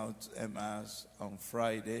come out MS on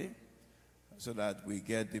Friday so that we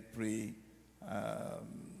get the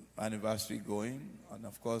pre-anniversary going. And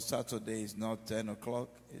of course, Saturday is not 10 o'clock,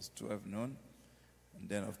 it's 12 noon. And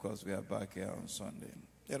then, of course, we are back here on Sunday.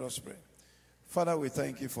 Let us pray. Father, we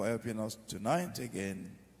thank you for helping us tonight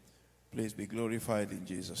again. Please be glorified in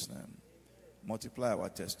Jesus' name. Multiply our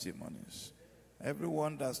testimonies.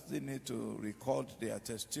 Everyone that still need to record their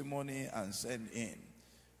testimony and send in,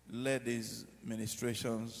 let these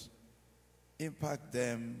ministrations impact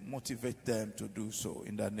them, motivate them to do so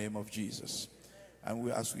in the name of Jesus.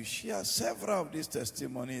 And as we share several of these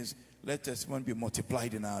testimonies, let testimony be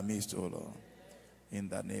multiplied in our midst, O Lord, in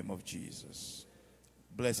the name of Jesus.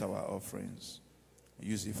 Bless our offerings.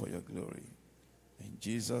 Use it for your glory. In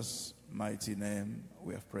Jesus' mighty name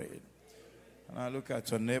we have prayed. And I look at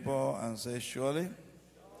your neighbor and say, surely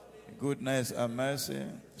goodness and mercy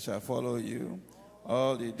shall follow you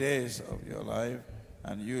all the days of your life,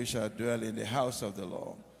 and you shall dwell in the house of the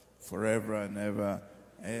Lord forever and ever.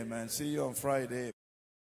 Amen. See you on Friday.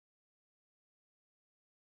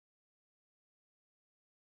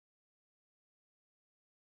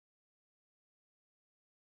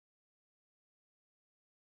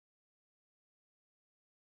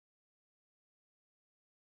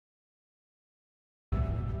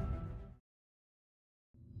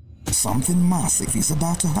 Something massive is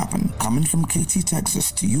about to happen, coming from Katy,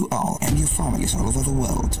 Texas to you all and your families all over the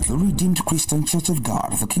world. The Redeemed Christian Church of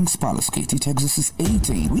God for Kings Palace, Katy, Texas is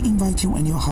 18. We invite you and your